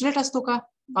 असा स्ट्रेट असतो का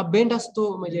बेंड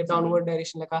असतो, म्हणजे डाऊनवर्ड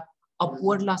डायरेक्शनला का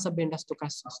अपवर्डला असा बेंड असतो का?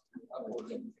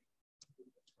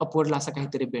 अपवर्डला असा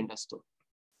काहीतरी बेंड असतो.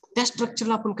 त्या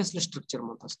स्ट्रक्चरला आपण कसलं स्ट्रक्चर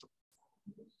म्हणत असतो?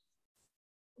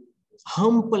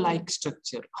 Hump like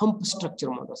structure, hump structure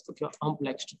म्हणत असतो किंवा हम्प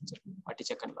लाईक स्ट्रक्चर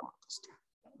पाठीच्या कणाला म्हणत असतो.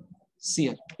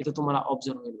 सियर इथं तुम्हाला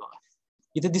ऑब्झर्व होईल बघा.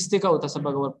 इथं दिसते का होत असं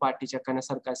बघा, पाठीच्या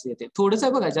कणासारखं असं येते. थोडंच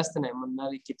आहे बघा, जास्त नाही.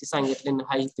 म्हणणार किती सांगितले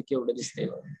हा इथं केवढं दिसतंय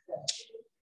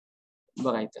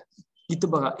बघा. इथं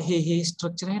बघा हे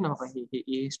स्ट्रक्चर आहे ना बघा,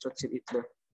 हे स्ट्रक्चर इथलं,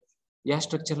 या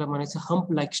स्ट्रक्चरला म्हणायचं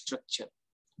हम्प लाईक स्ट्रक्चर,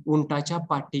 उंटाच्या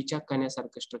पाठीच्या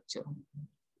कण्यासारखं स्ट्रक्चर.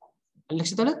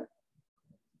 लक्षात आलं?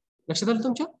 लक्षात आलं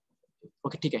तुमच्या?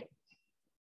 ओके ठीक आहे.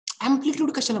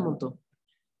 अँप्लिट्यूड कशाला म्हणतो?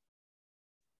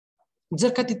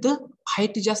 जर का तिथं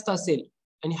हाईट जास्त असेल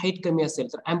आणि हाईट कमी असेल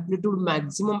तर अँप्लिट्यूड,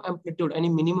 मॅक्झिमम अँप्लिट्यूड आणि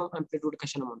मिनिमम अँप्लिट्यूड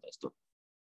कशाला म्हणत असतो?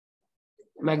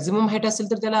 मॅक्झिमम हाईट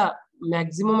असेल तर त्याला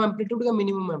मॅक्झिमम अँप्लिट्यूड का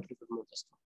मिनिमम अँप्लिट्यूड म्हणत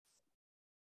असतो?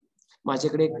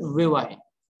 माझ्याकडे एक वेव्ह आहे,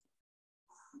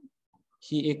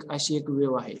 ही एक अशी एक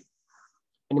वेव्ह आहे,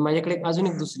 आणि माझ्याकडे अजून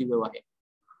एक दुसरी वेव्ह आहे,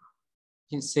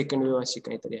 ही सेकंड वेव्ह अशी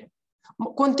काहीतरी आहे.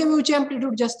 मग कोणत्या वेव्हची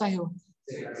अँप्लिट्यूड जास्त आहे?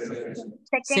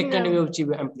 सेकंड वेव्हची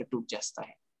अँप्लिट्यूड जास्त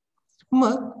आहे.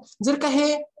 मग जर का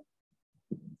हे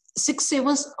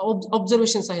 6-7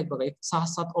 ऑब्झर्वेशन आहेत बघा,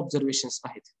 6-7 ऑब्झर्वेशन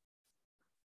आहेत,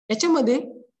 याच्यामध्ये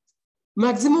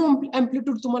मॅक्झिमम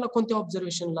अँप्लिट्यूड तुम्हाला कोणत्या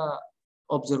ऑब्झर्वेशनला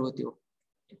ऑब्झर्व होते?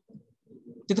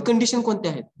 तिथे कंडिशन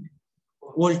कोणत्या आहेत?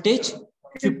 व्होल्टेज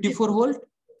 54 व्होल्ट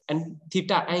आणि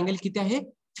थिटा अँगल किती आहे?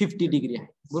 50 डिग्री आहे.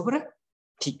 बरोबर आहे?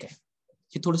 ठीक आहे.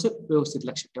 हे थोडस व्यवस्थित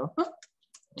लक्षात ठेवा.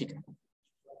 ठीक आहे.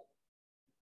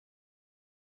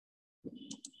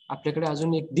 आपल्याकडे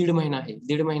अजून 1-1.5 महिना आहे.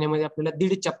 1.5 महिन्यामध्ये आपल्याला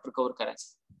 1.5 चॅप्टर कव्हर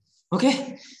करायचं. ओके,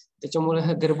 त्याच्यामुळे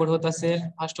गडबड होत असेल,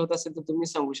 फास्ट होत असेल तर तुम्ही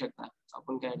सांगू शकता,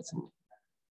 आपण काय अडचण नाही.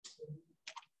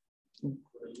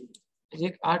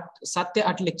 7 ते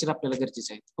 8 लेक्चर आपल्याला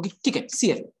गरजेचे आहेत. ओके ठीक आहे.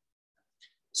 Share.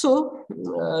 So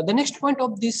the next point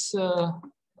of this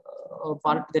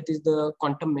part, that is the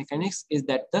quantum mechanics, is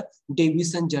that the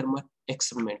Devision-Germer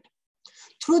experiment.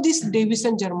 Through this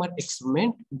Devision-Germer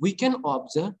experiment, we can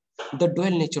observe the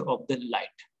dual nature of the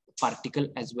light particle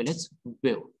as well as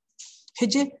wave. हे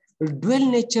जे dual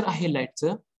nature आहे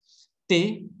लाईटचं, ते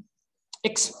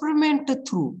experiment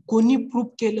through कोणी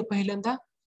prove केलं पहिल्यांदा?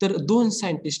 तर 2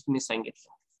 सायंटिस्टने सांगितलं.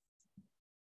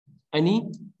 आणि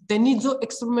त्यांनी जो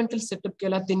एक्सपेरिमेंटल सेटअप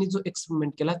केला, त्यांनी जो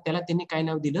एक्सपेरिमेंट केला त्याला त्यांनी काय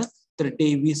नाव दिलं? तर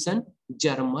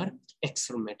Devision-Germer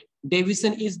experiment.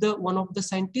 Devision is the one of the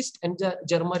scientist and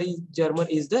Germer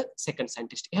is the second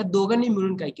scientist. ह्या दोघांनी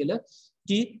मिळून काय केलं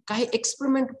की काही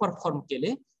एक्सपेरिमेंट परफॉर्म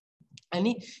केले,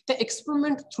 आणि त्या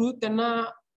एक्सपेरिमेंट थ्रू त्यांना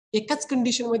एकाच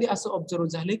कंडिशन मध्ये असं ऑब्झर्व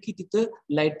झालं की तिथं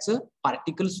लाईटचं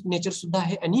पार्टिकल नेचर सुद्धा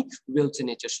आहे आणि वेव्हचं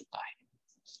नेचर सुद्धा आहे.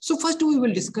 So first we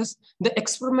will discuss the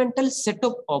experimental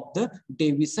setup of the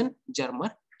Devision-Germer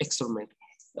experiment.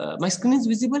 My screen is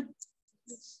visible?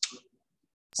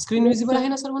 Screen visible आहे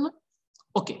ना सर्वांना?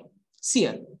 Okay. See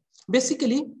here.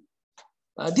 Basically,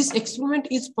 this experiment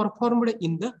is performed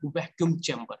in the vacuum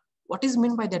chamber. What is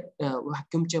meant by that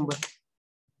vacuum chamber?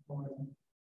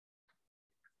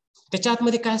 त्याच्या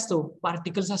आतमध्ये काय असतं?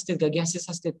 Particles असतात का? Gases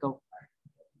असतात का?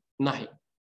 नाही.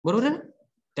 बरोबर आहे ना?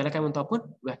 त्याला काय म्हणतो आपण?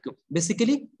 Vacuum.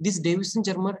 Basically this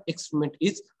Devision-Germer experiment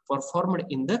is performed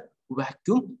in the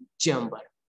vacuum chamber.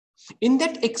 In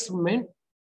that experiment,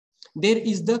 there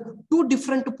is the two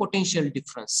different potential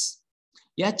difference.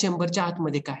 या चेंबरच्या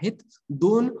आतमध्ये काय आहेत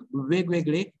दोन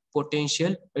वेगवेगळे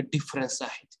potential difference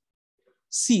आहेत.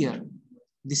 See here,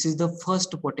 this is the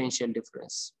first potential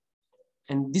difference,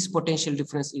 and this potential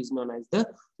difference is known as the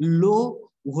low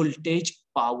voltage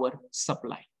power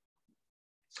supply.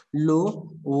 Low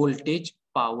voltage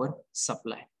power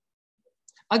supply.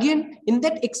 Again, in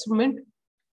that experiment,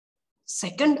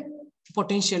 second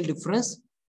potential difference,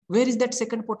 where is that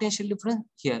second potential difference?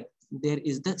 Here, there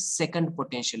is the second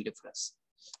potential difference,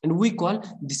 and we call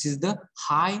this is the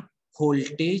high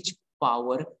voltage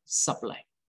power supply.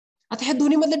 आता ह्या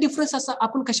दोन्ही मधला difference असा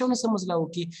आपण कशावर समजला हो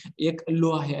की एक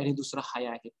लो आहे आणि दुसरा हाय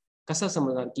आहे? कसा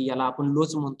समजणार की याला आपण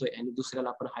लोच म्हणतोय आणि दुसऱ्याला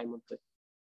आपण हाय म्हणतोय?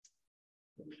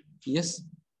 यस,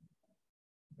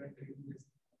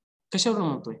 कशावर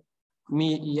म्हणतोय?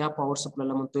 मी या पॉवर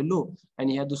सप्लायला म्हणतोय लो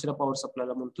आणि या दुसऱ्या पॉवर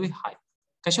सप्लायला म्हणतोय हाय.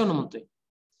 कशावर म्हणतोय?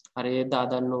 अरे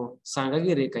दादांनो सांगा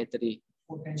की रे काहीतरी.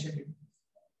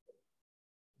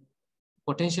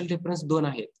 पोटेन्शियल डिफरन्स दोन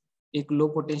आहेत, एक लो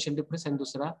पोटेन्शियल डिफरन्स आणि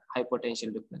दुसरा हाय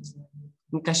पोटेन्शियल डिफरन्स.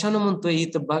 कशाने म्हणतोय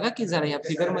इथं बघा की जरा या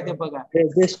फिगर मध्ये बघा.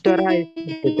 रेजिस्टर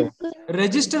आहे.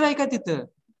 रजिस्टर आहे का तिथं?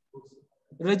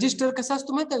 रजिस्टर कसा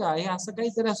असतो माहिती का? हे असं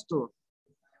काहीतरी असतो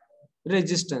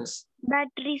resistance.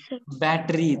 Battery sir.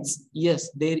 Batteries. Yes,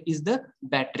 there is the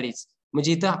batteries.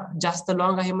 म्हणजे इथं जास्त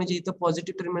लॉंग आहे म्हणजे इथं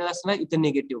पॉझिटिव्ह टर्मिनल असणार, इथं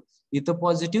निगेटिव्ह, इथं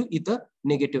पॉझिटिव्ह, इथं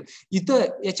निगेटिव्ह.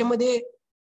 इथं याच्यामध्ये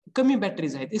कमी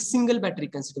बॅटरीज आहेत, एक सिंगल बॅटरी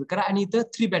कन्सिडर करा आणि इथं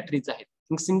 3 बॅटरीज आहेत.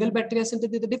 सिंगल बॅटरी असेल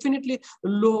तर तिथं डेफिनेटली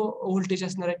लो व्होल्टेज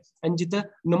असणार आहे आणि जिथं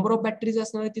नंबर ऑफ बॅटरीज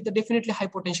असणार आहे तिथं डेफिनेटली हाय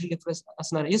पोटेन्शियल डिफरन्स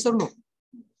असणार आहे. येस और no?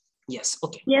 Yes.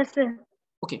 Okay. Yes sir.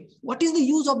 Okay, what is the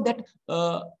use of that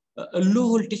low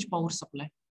voltage power supply?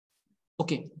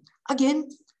 Okay, again,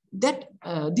 that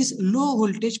this low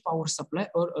voltage power supply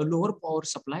or lower power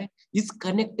supply is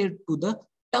connected to the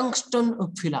tungsten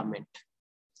filament.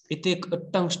 इथे एक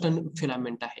tungsten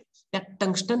filament आहे, त्या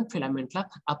tungsten फिलामेंटला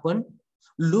आपण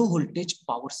low voltage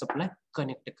power supply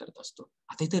connect करत असतो.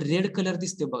 आता इथे red colour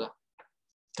दिसते बघा,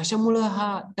 कशामुळे हा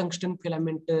टंगस्टन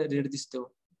फिलामेंट रेड दिसतो?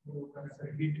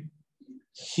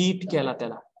 हीट केला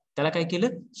त्याला. त्याला काय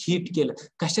केलं? हीट केलं.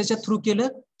 कशाच्या थ्रू केलं?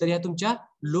 तर या तुमच्या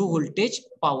low voltage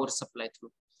power supply through.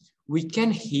 We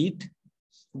can heat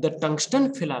the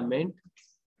tungsten filament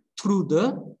through the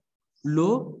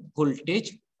low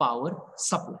voltage power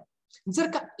supply. जर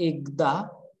का एकदा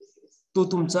तो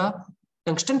तुमचा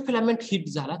टंगस्टन फिलामेंट हीट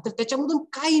झाला तर त्याच्यामधून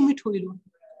काय इमिट होईल?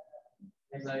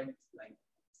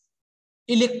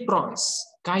 इलेक्ट्रॉन्स.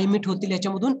 काय इमिट होतील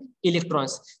याच्यामधून?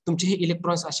 इलेक्ट्रॉन्स. तुमचे हे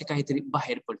इलेक्ट्रॉन्स असे काहीतरी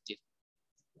बाहेर पडतील.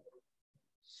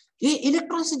 हे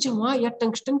इलेक्ट्रॉन्स जेव्हा या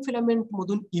टंगस्टन फिलामेंट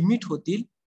मधून इमिट होतील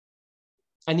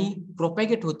आणि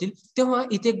प्रोपॅगेट होतील तेव्हा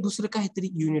इथे एक दुसरं काहीतरी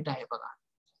युनिट आहे बघा,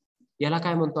 याला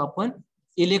काय म्हणतो आपण?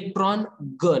 Electron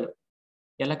gun.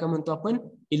 याला काय म्हणतो आपण?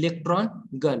 Electron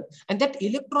gun. And that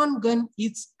electron gun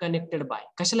is connected by,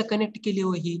 कशाला कनेक्ट केली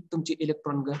हो ही तुमची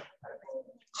electron gun?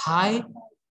 High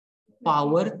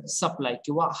power supply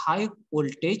किंवा हाय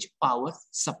व्होल्टेज पॉवर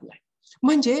सप्लाय.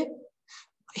 म्हणजे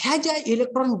ह्या ज्या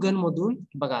इलेक्ट्रॉन गन मधून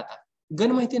बघा, आता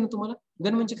गन माहिती आहे ना तुम्हाला?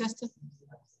 गन म्हणजे काय असतं?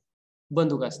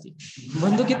 बंदूक असते.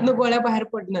 बंदुकीतनं गोळ्या बाहेर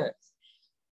पडणं,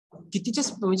 कितीच्या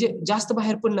म्हणजे जास्त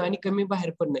बाहेर पडणं आणि कमी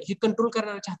बाहेर पडणं हे कंट्रोल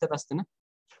करण्याच्या हातात असतं ना.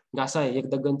 असं आहे,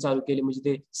 एकदा गन चालू केली म्हणजे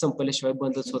ते संपल्याशिवाय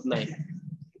बंदच होत नाही,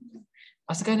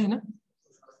 असं काय नाही ना.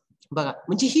 बघा,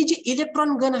 म्हणजे ही जी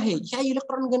इलेक्ट्रॉन गन आहे, ह्या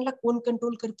इलेक्ट्रॉन गनला कोण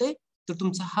कंट्रोल करतंय? तर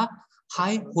तुमचा हा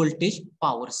हाय व्होल्टेज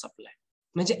पॉवर सप्लाय.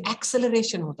 म्हणजे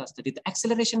ऍक्सेलरेशन होत असतं तिथे.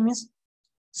 Acceleration means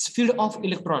speed of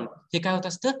electron हे काय होत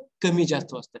असतं? कमी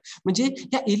जास्त असतं. म्हणजे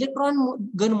या इलेक्ट्रॉन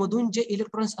गन मधून जे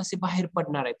इलेक्ट्रॉन्स असे बाहेर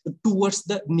पडणार आहेत टुवर्ड्स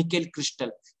द निकेल क्रिस्टल,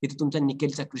 इथे तुमचा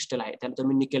निकेलचा क्रिस्टल आहे, त्याला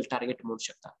तुम्ही निकेल टार्गेट म्हणू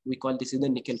शकता. We call this is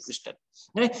the nickel crystal.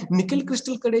 Nickel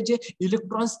crystal कडे जे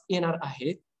इलेक्ट्रॉन्स येणार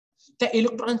आहेत त्या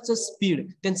इलेक्ट्रॉनचं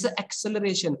स्पीड, त्यांचं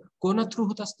ऍक्सेलरेशन कोणा थ्रू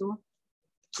होत असतो?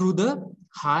 Through the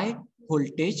high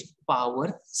voltage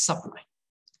power supply.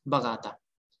 बघा, आता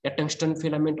या टंगस्टन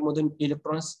फिलामेंट मधून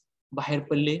इलेक्ट्रॉन्स बाहेर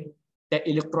पडले, त्या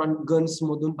इलेक्ट्रॉन गन्स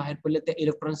मधून बाहेर पडले, त्या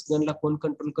इलेक्ट्रॉन्स गनला कोण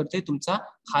कंट्रोल करते? तुमचा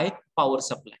हाय पॉवर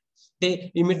सप्लाय.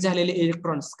 ते इमिट झालेले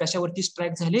इलेक्ट्रॉन्स कशावरती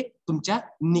स्ट्राईक झाले? तुमच्या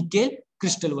निकेल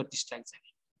क्रिस्टल वरती स्ट्राईक झाले.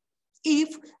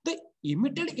 If the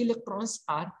emitted electrons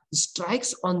are strikes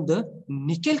on the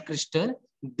nickel crystal,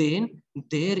 then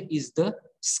there is the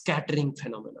scattering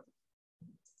phenomenon.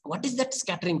 What is that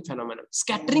scattering phenomenon?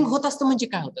 Scattering होत असतं म्हणजे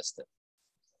काय होत असतं?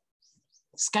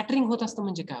 स्कॅटरिंग होत असतं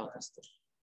म्हणजे काय होत असतं?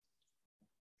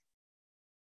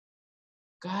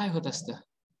 काय होत असतं?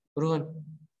 रोहन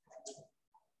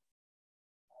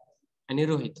आणि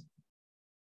रोहित,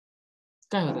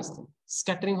 काय होत असतं?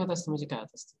 स्कॅटरिंग होत असतं म्हणजे काय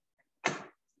होत असतं?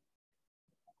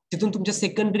 तिथून तुमच्या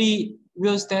सेकंडरी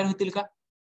वेव्स तयार होतील का?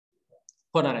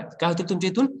 होणार आहेत. काय होतं तुमच्या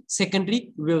इथून सेकंडरी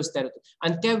वेव्स तयार होतील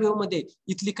आणि त्या वेव्ह मध्ये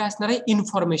इथली काय असणार आहे?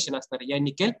 इन्फॉर्मेशन असणार आहे या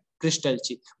निकेल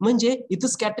क्रिस्टलची. म्हणजे इथं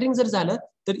स्कॅटरिंग जर झालं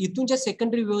तर इथून ज्या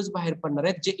सेकंडरी वेव्स बाहेर पडणार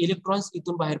आहेत, जे इलेक्ट्रॉन्स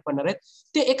इथून बाहेर पडणार आहेत,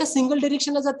 ते एका सिंगल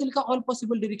डिरेक्शनला जातील का ऑल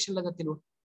पॉसिबल डिरेक्शनला जातील?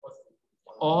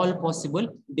 ऑल पॉसिबल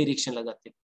डिरेक्शनला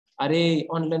जातील. अरे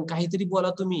ऑनलाईन काहीतरी बोला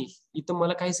तुम्ही, इथं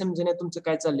मला काही समजेल नाही तुमचं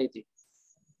काय चाललंय ते.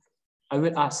 I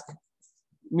will ask.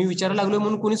 मी विचारायला लागलोय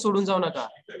म्हणून कोणी सोडून जाऊ नका.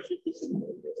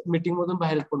 मीटिंग मधून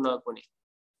बाहेर पडू नका कोणी.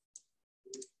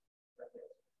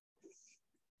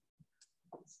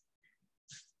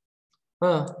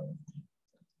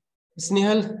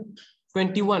 स्नेहल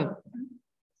 21.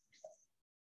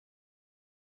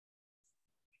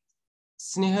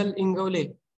 स्नेहल इंगवले.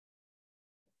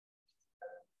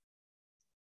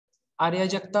 आर्या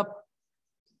जगताप.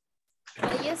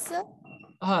 Yes sir.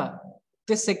 हा,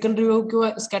 ते सेकंडरी वेव्ह किंवा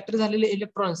स्कॅटर झालेले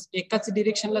इलेक्ट्रॉन्स एकाच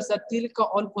डिरेक्शनला जातील का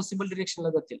ऑल पॉसिबल डिरेक्शनला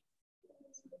जातील?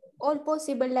 All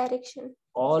possible direction.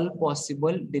 All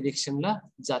possible डिरेक्शनला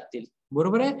जातील.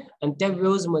 बरोबर आहे. आणि त्या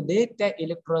वेव्हज मध्ये त्या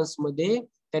इलेक्ट्रॉन्स मध्ये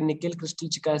त्या निकेल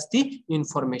क्रिस्टलची काय असते?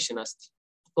 इन्फॉर्मेशन असते.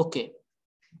 ओके.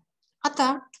 आता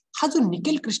हा जो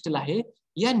निकेल क्रिस्टल आहे,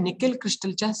 या निकेल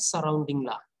क्रिस्टलच्या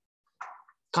सराउंडिंगला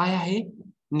काय आहे?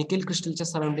 निकेल क्रिस्टलच्या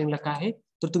सराउंडिंगला काय आहे?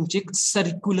 तर तुमची एक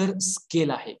सर्क्युलर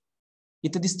स्केल आहे.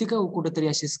 इथं दिसते का कुठेतरी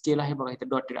अशी स्केल आहे बघा, इथे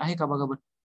डॉटेड आहे का? बघा बरं,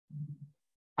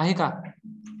 आहे का?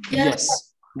 Yes,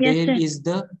 there is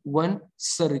the one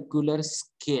circular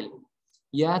scale.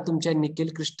 या तुमच्या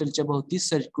निकेल क्रिस्टलच्या भोवती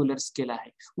सर्क्युलर स्केल आहे.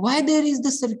 व्हाय there is the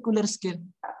circular scale?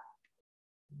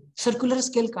 Circular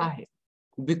scale का आहे?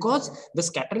 Because the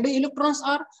scattered electrons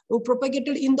R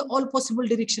प्रोपॅगेटेड in the all possible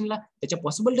डिरेक्शनला. त्याच्या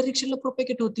पॉसिबल डिरेक्शनला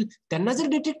प्रोपॅगेट होतील. त्यांना जर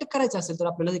डिटेक्ट करायचं असेल तर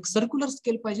आपल्याला एक सर्क्युलर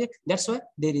स्केल पाहिजे. That's why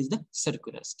there is the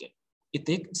circular scale.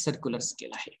 इथे एक सर्क्युलर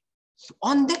स्केल आहे.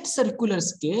 On that circular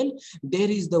scale there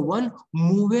is the one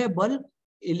movable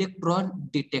electron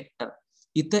detector.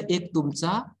 इथं एक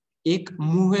तुमचा एक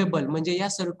मुव्हेबल म्हणजे या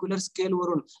सर्क्युलर स्केल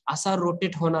वरून असा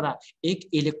रोटेट होणारा एक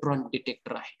इलेक्ट्रॉन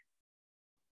डिटेक्टर आहे.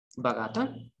 बघा आता,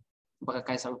 बघा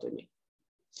काय सांगतोय मी.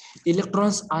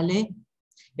 इलेक्ट्रॉन्स आले,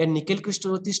 या निकेल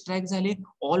क्रिस्टलवरती स्ट्राईक झाले,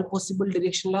 ऑल पॉसिबल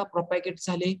डिरेक्शनला प्रोपॅगेट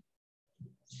झाले.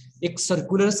 एक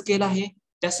सर्क्युलर स्केल आहे,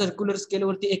 त्या सर्क्युलर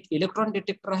स्केलवरती एक इलेक्ट्रॉन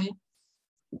डिटेक्टर आहे.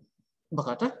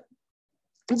 बघा आता,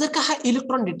 जर का हा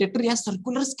इलेक्ट्रॉन डिटेक्टर या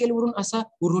सर्क्युलर स्केलवरून असा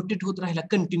रोटेट होत राहिला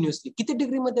कंटिन्युअसली, किती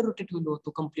डिग्री मध्ये रोटेट होईल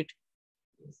तो? कम्प्लीट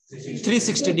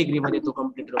 360 डिग्री मध्ये तो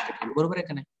कम्प्लीट रोटेट होईल. बरोबर आहे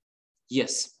का नाही?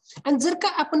 येस. आणि जर का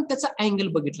आपण त्याचा अँगल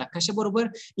बघितला, कशा बरोबर?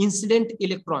 Incident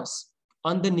electrons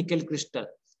on the nickel crystal.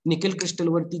 Nickel crystal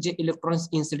वरती जे इलेक्ट्रॉन्स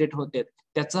इन्सिडेंट होते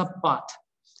त्याचा पाथ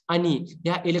आणि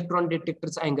या इलेक्ट्रॉन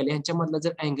डिटेक्टरचा अँगल यांच्यामधला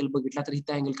जर अँगल बघितला तर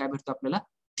इथं अँगल काय भेटतो आपल्याला?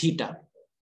 थीटा.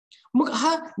 मग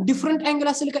हा डिफरंट अँगल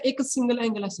असेल का एकच सिंगल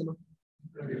अँगल असेल?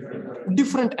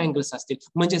 डिफरंट अँगल्स असतील.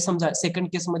 म्हणजे समजा सेकंड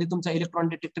केस मध्ये तुमचा इलेक्ट्रॉन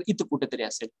डिटेक्टर इथं कुठेतरी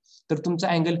असेल तर तुमचा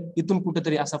अँगल इथून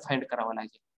कुठेतरी असा फाइंड करावा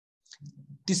लागेल.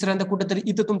 तिसऱ्यांदा कुठेतरी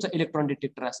इथं तुमचा इलेक्ट्रॉन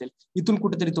डिटेक्टर असेल, इथून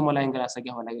कुठेतरी तुम्हाला अँगल असा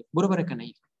घ्यावा लागेल. बरोबर आहे का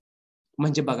नाही?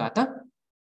 म्हणजे बघा आता,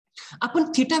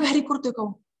 आपण थीटा व्हॅरी करतोय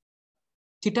का?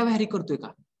 थीटा व्हॅरी करतोय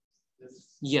का?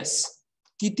 येस.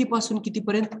 किती पासून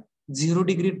कितीपर्यंत? 0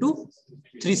 डिग्री टू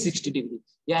 360 डिग्री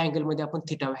या अँगल मध्ये आपण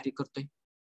थीटा व्हॅरी करतोय.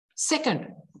 Second,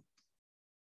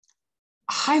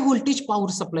 high voltage power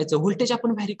सप्लायचं voltage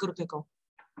आपण व्हॅरी करतोय का?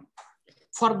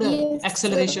 For the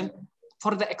acceleration.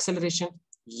 For the acceleration,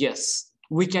 yes,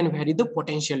 we can vary the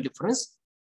potential difference.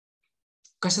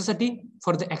 कशासाठी?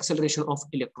 For the acceleration of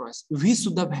electrons. V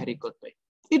सुद्धा vary करतोय.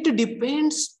 It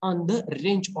depends on the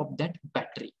range of that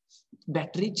battery.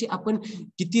 बॅटरीची आपण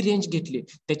किती range घेतली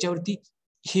त्याच्यावरती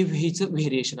हे व्हीचं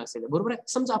व्हेरिएशन असेल. बरोबर आहे.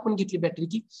 समजा आपण घेतली बॅटरी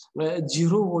की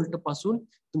 0 व्होल्ट पासून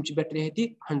तुमची बॅटरी आहे ती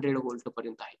 100 व्होल्ट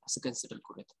पर्यंत आहे असं कन्सिडर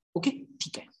करूयात. ओके,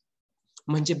 ठीक आहे.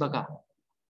 म्हणजे बघा,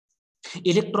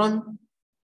 इलेक्ट्रॉन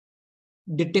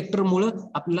डिटेक्टर मुळे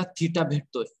आपल्याला थीटा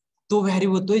भेटतोय. तो व्हॅरी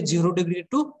होतोय 0 degree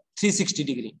to 360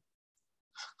 degree.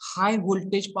 High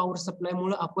voltage power supply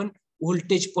मुळे आपण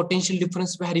व्होल्टेज पोटेन्शियल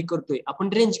डिफरन्स व्हॅरी करतोय. आपण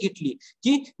रेंज घेतली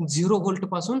की 0 व्होल्ट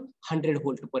पासून 100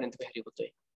 व्होल्ट पर्यंत व्हॅरी होतोय.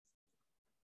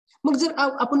 मग जर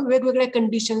आपण वेगवेगळ्या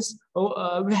कंडिशन्स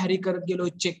व्हॅरी करत गेलो,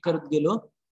 चेक करत गेलो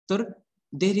तर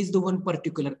there is the one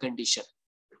particular condition.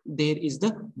 There is the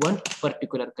one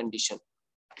particular condition.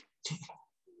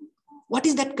 What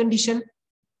is that condition?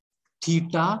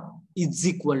 Theta is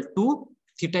equal to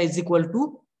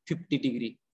 50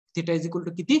 degree. Theta is equal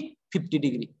to किती? 50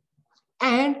 degree.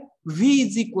 And V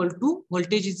is equal to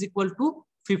voltage is equal to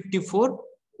 54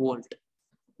 volt.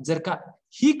 जर का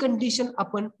ही condition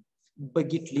आपण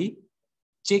बघितली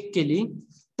check केली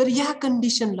तर या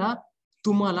कंडिशनला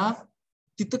तुम्हाला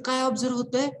तिथं काय ऑब्झर्व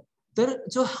होतंय, तर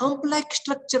जो हम्प लाईक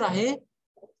स्ट्रक्चर आहे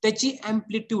त्याची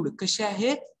अँप्लिट्यूड कशी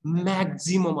आहे,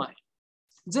 मॅक्झिमम आहे.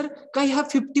 जर काही हा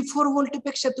 54 व्होल्ट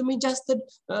पेक्षा तुम्ही जास्त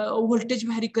व्होल्टेज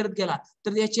व्हॅरी करत गेला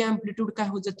तर याची अँप्लिट्यूड काय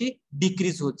होत जाते,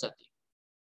 डिक्रीज होत जाते.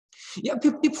 या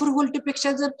 54 व्होल्ट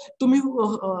पेक्षा जर तुम्ही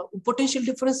पोटेन्शियल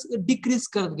डिफरन्स डिक्रीज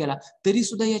करत गेला तरी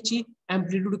सुद्धा याची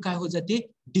अँप्लिट्यूड काय होत जाते,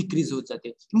 डिक्रीज होत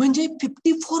जाते. म्हणजे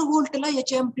 54 व्होल्टला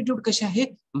याची अँप्लिट्यूड कशी आहे,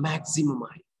 मॅक्झिमम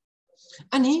आहे.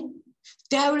 आणि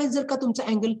त्यावेळेस जर का तुमचा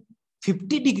अँगल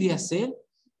 50 डिग्री असेल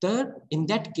तर in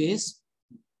that case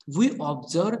we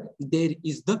observe there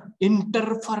is the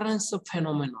interference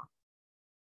phenomenon.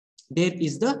 There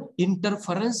is the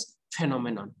interference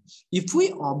phenomenon. If we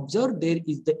observe there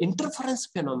is the interference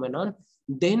phenomenon,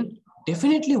 then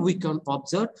definitely we can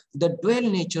observe the dual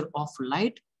nature of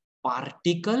light,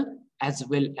 particle as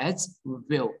well as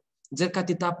wave. जर का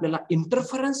तिथं आपल्याला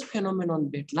interference phenomenon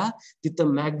भेटला,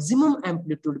 तिथं maximum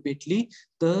amplitude भेटली,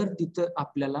 तर तिथं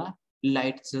आपल्याला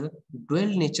लाईटचं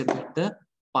ड्युअल नेचर भेटतं,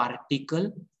 particle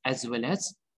as well as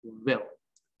wave.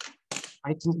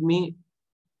 I think मी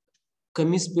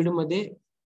कमी स्पीड मध्ये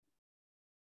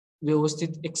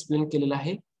व्यवस्थित एक्सप्लेन केलेलं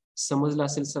आहे. समजलं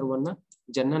असेल सर्वांना.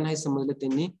 ज्यांना नाही समजलं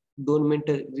त्यांनी 2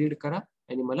 मिनिटं रीड करा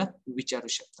आणि मला विचारू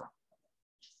शकता.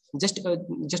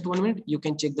 Just 1 minute, you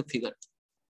can check the figure.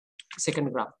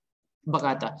 Second graph बघा.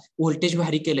 आता व्होल्टेज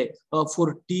व्हॅरी केलंय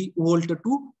 40 व्होल्ट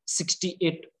टू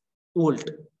 68 व्होल्ट.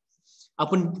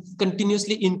 आपण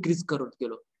कंटिन्युअसली इन्क्रीज करत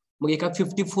गेलो. मग एका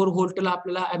 54 व्होल्टला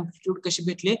आपल्याला अँप्लिट्यूड कशी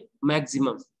भेटले,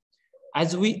 maximum.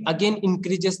 As we again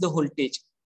increases the voltage,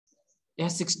 या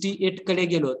 68 कडे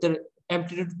गेलो तर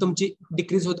अँप्लिट्यूड तुमची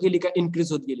डिक्रीज होत गेली का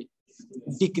इन्क्रीज होत गेली,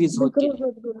 डिक्रीज होत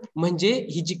गेली. म्हणजे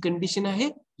ही जी कंडिशन आहे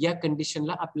या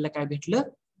कंडिशनला आपल्याला काय भेटलं,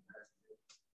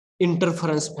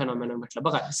 इंटरफरन्स फेनॉमेनॉन भेटलं.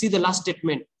 बघा, सी द लास्ट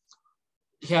स्टेटमेंट.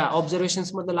 ह्या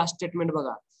ऑब्झर्वेशन्स मधलं लास्ट स्टेटमेंट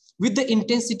बघा. With the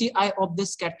intensity I of the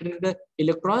scattered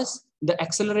electrons, the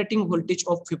accelerating voltage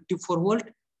of 54 volt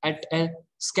at a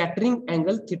scattering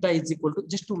angle theta is equal to,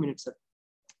 just 2 minutes sir,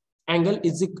 angle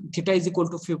is theta is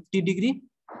equal to 50 degree.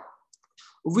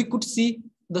 We could see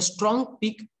the strong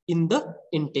peak in the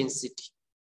intensity.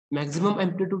 Maximum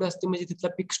amplitude असते म्हणजे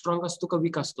तिथला peak strong असतो का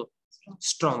weak असतो,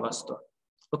 strong असतो.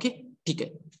 Okay, ठीक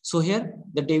आहे. So here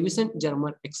the Devision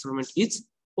Germer experiment is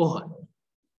over.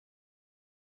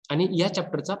 आणि या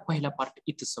चॅप्टरचा पहिला पार्ट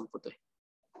इथं संपतोय.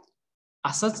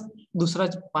 असाच दुसरा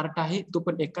पार्ट आहे, तो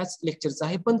पण एकाच लेक्चरचा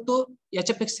आहे, पण तो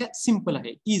याच्यापेक्षा सिंपल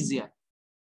आहे, इझी आहे.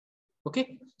 Okay,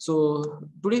 so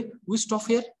today we stop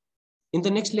here. In the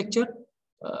next lecture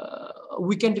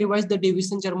we can revise the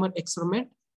Davidson Germer experiment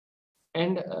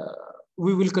and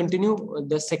we will continue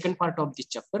the second part of this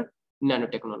chapter, nano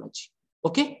technology.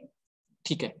 Okay,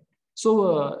 ठीक आहे. So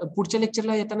पुढच्या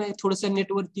लेक्चरला येताना थोडस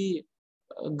नेटवरती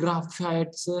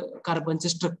ग्राफाइटचं कार्बनचं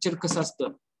structure कसं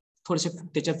असतं थोडेसे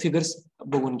त्याच्या figures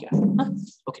बघून घ्या.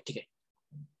 ओके, ठीक आहे.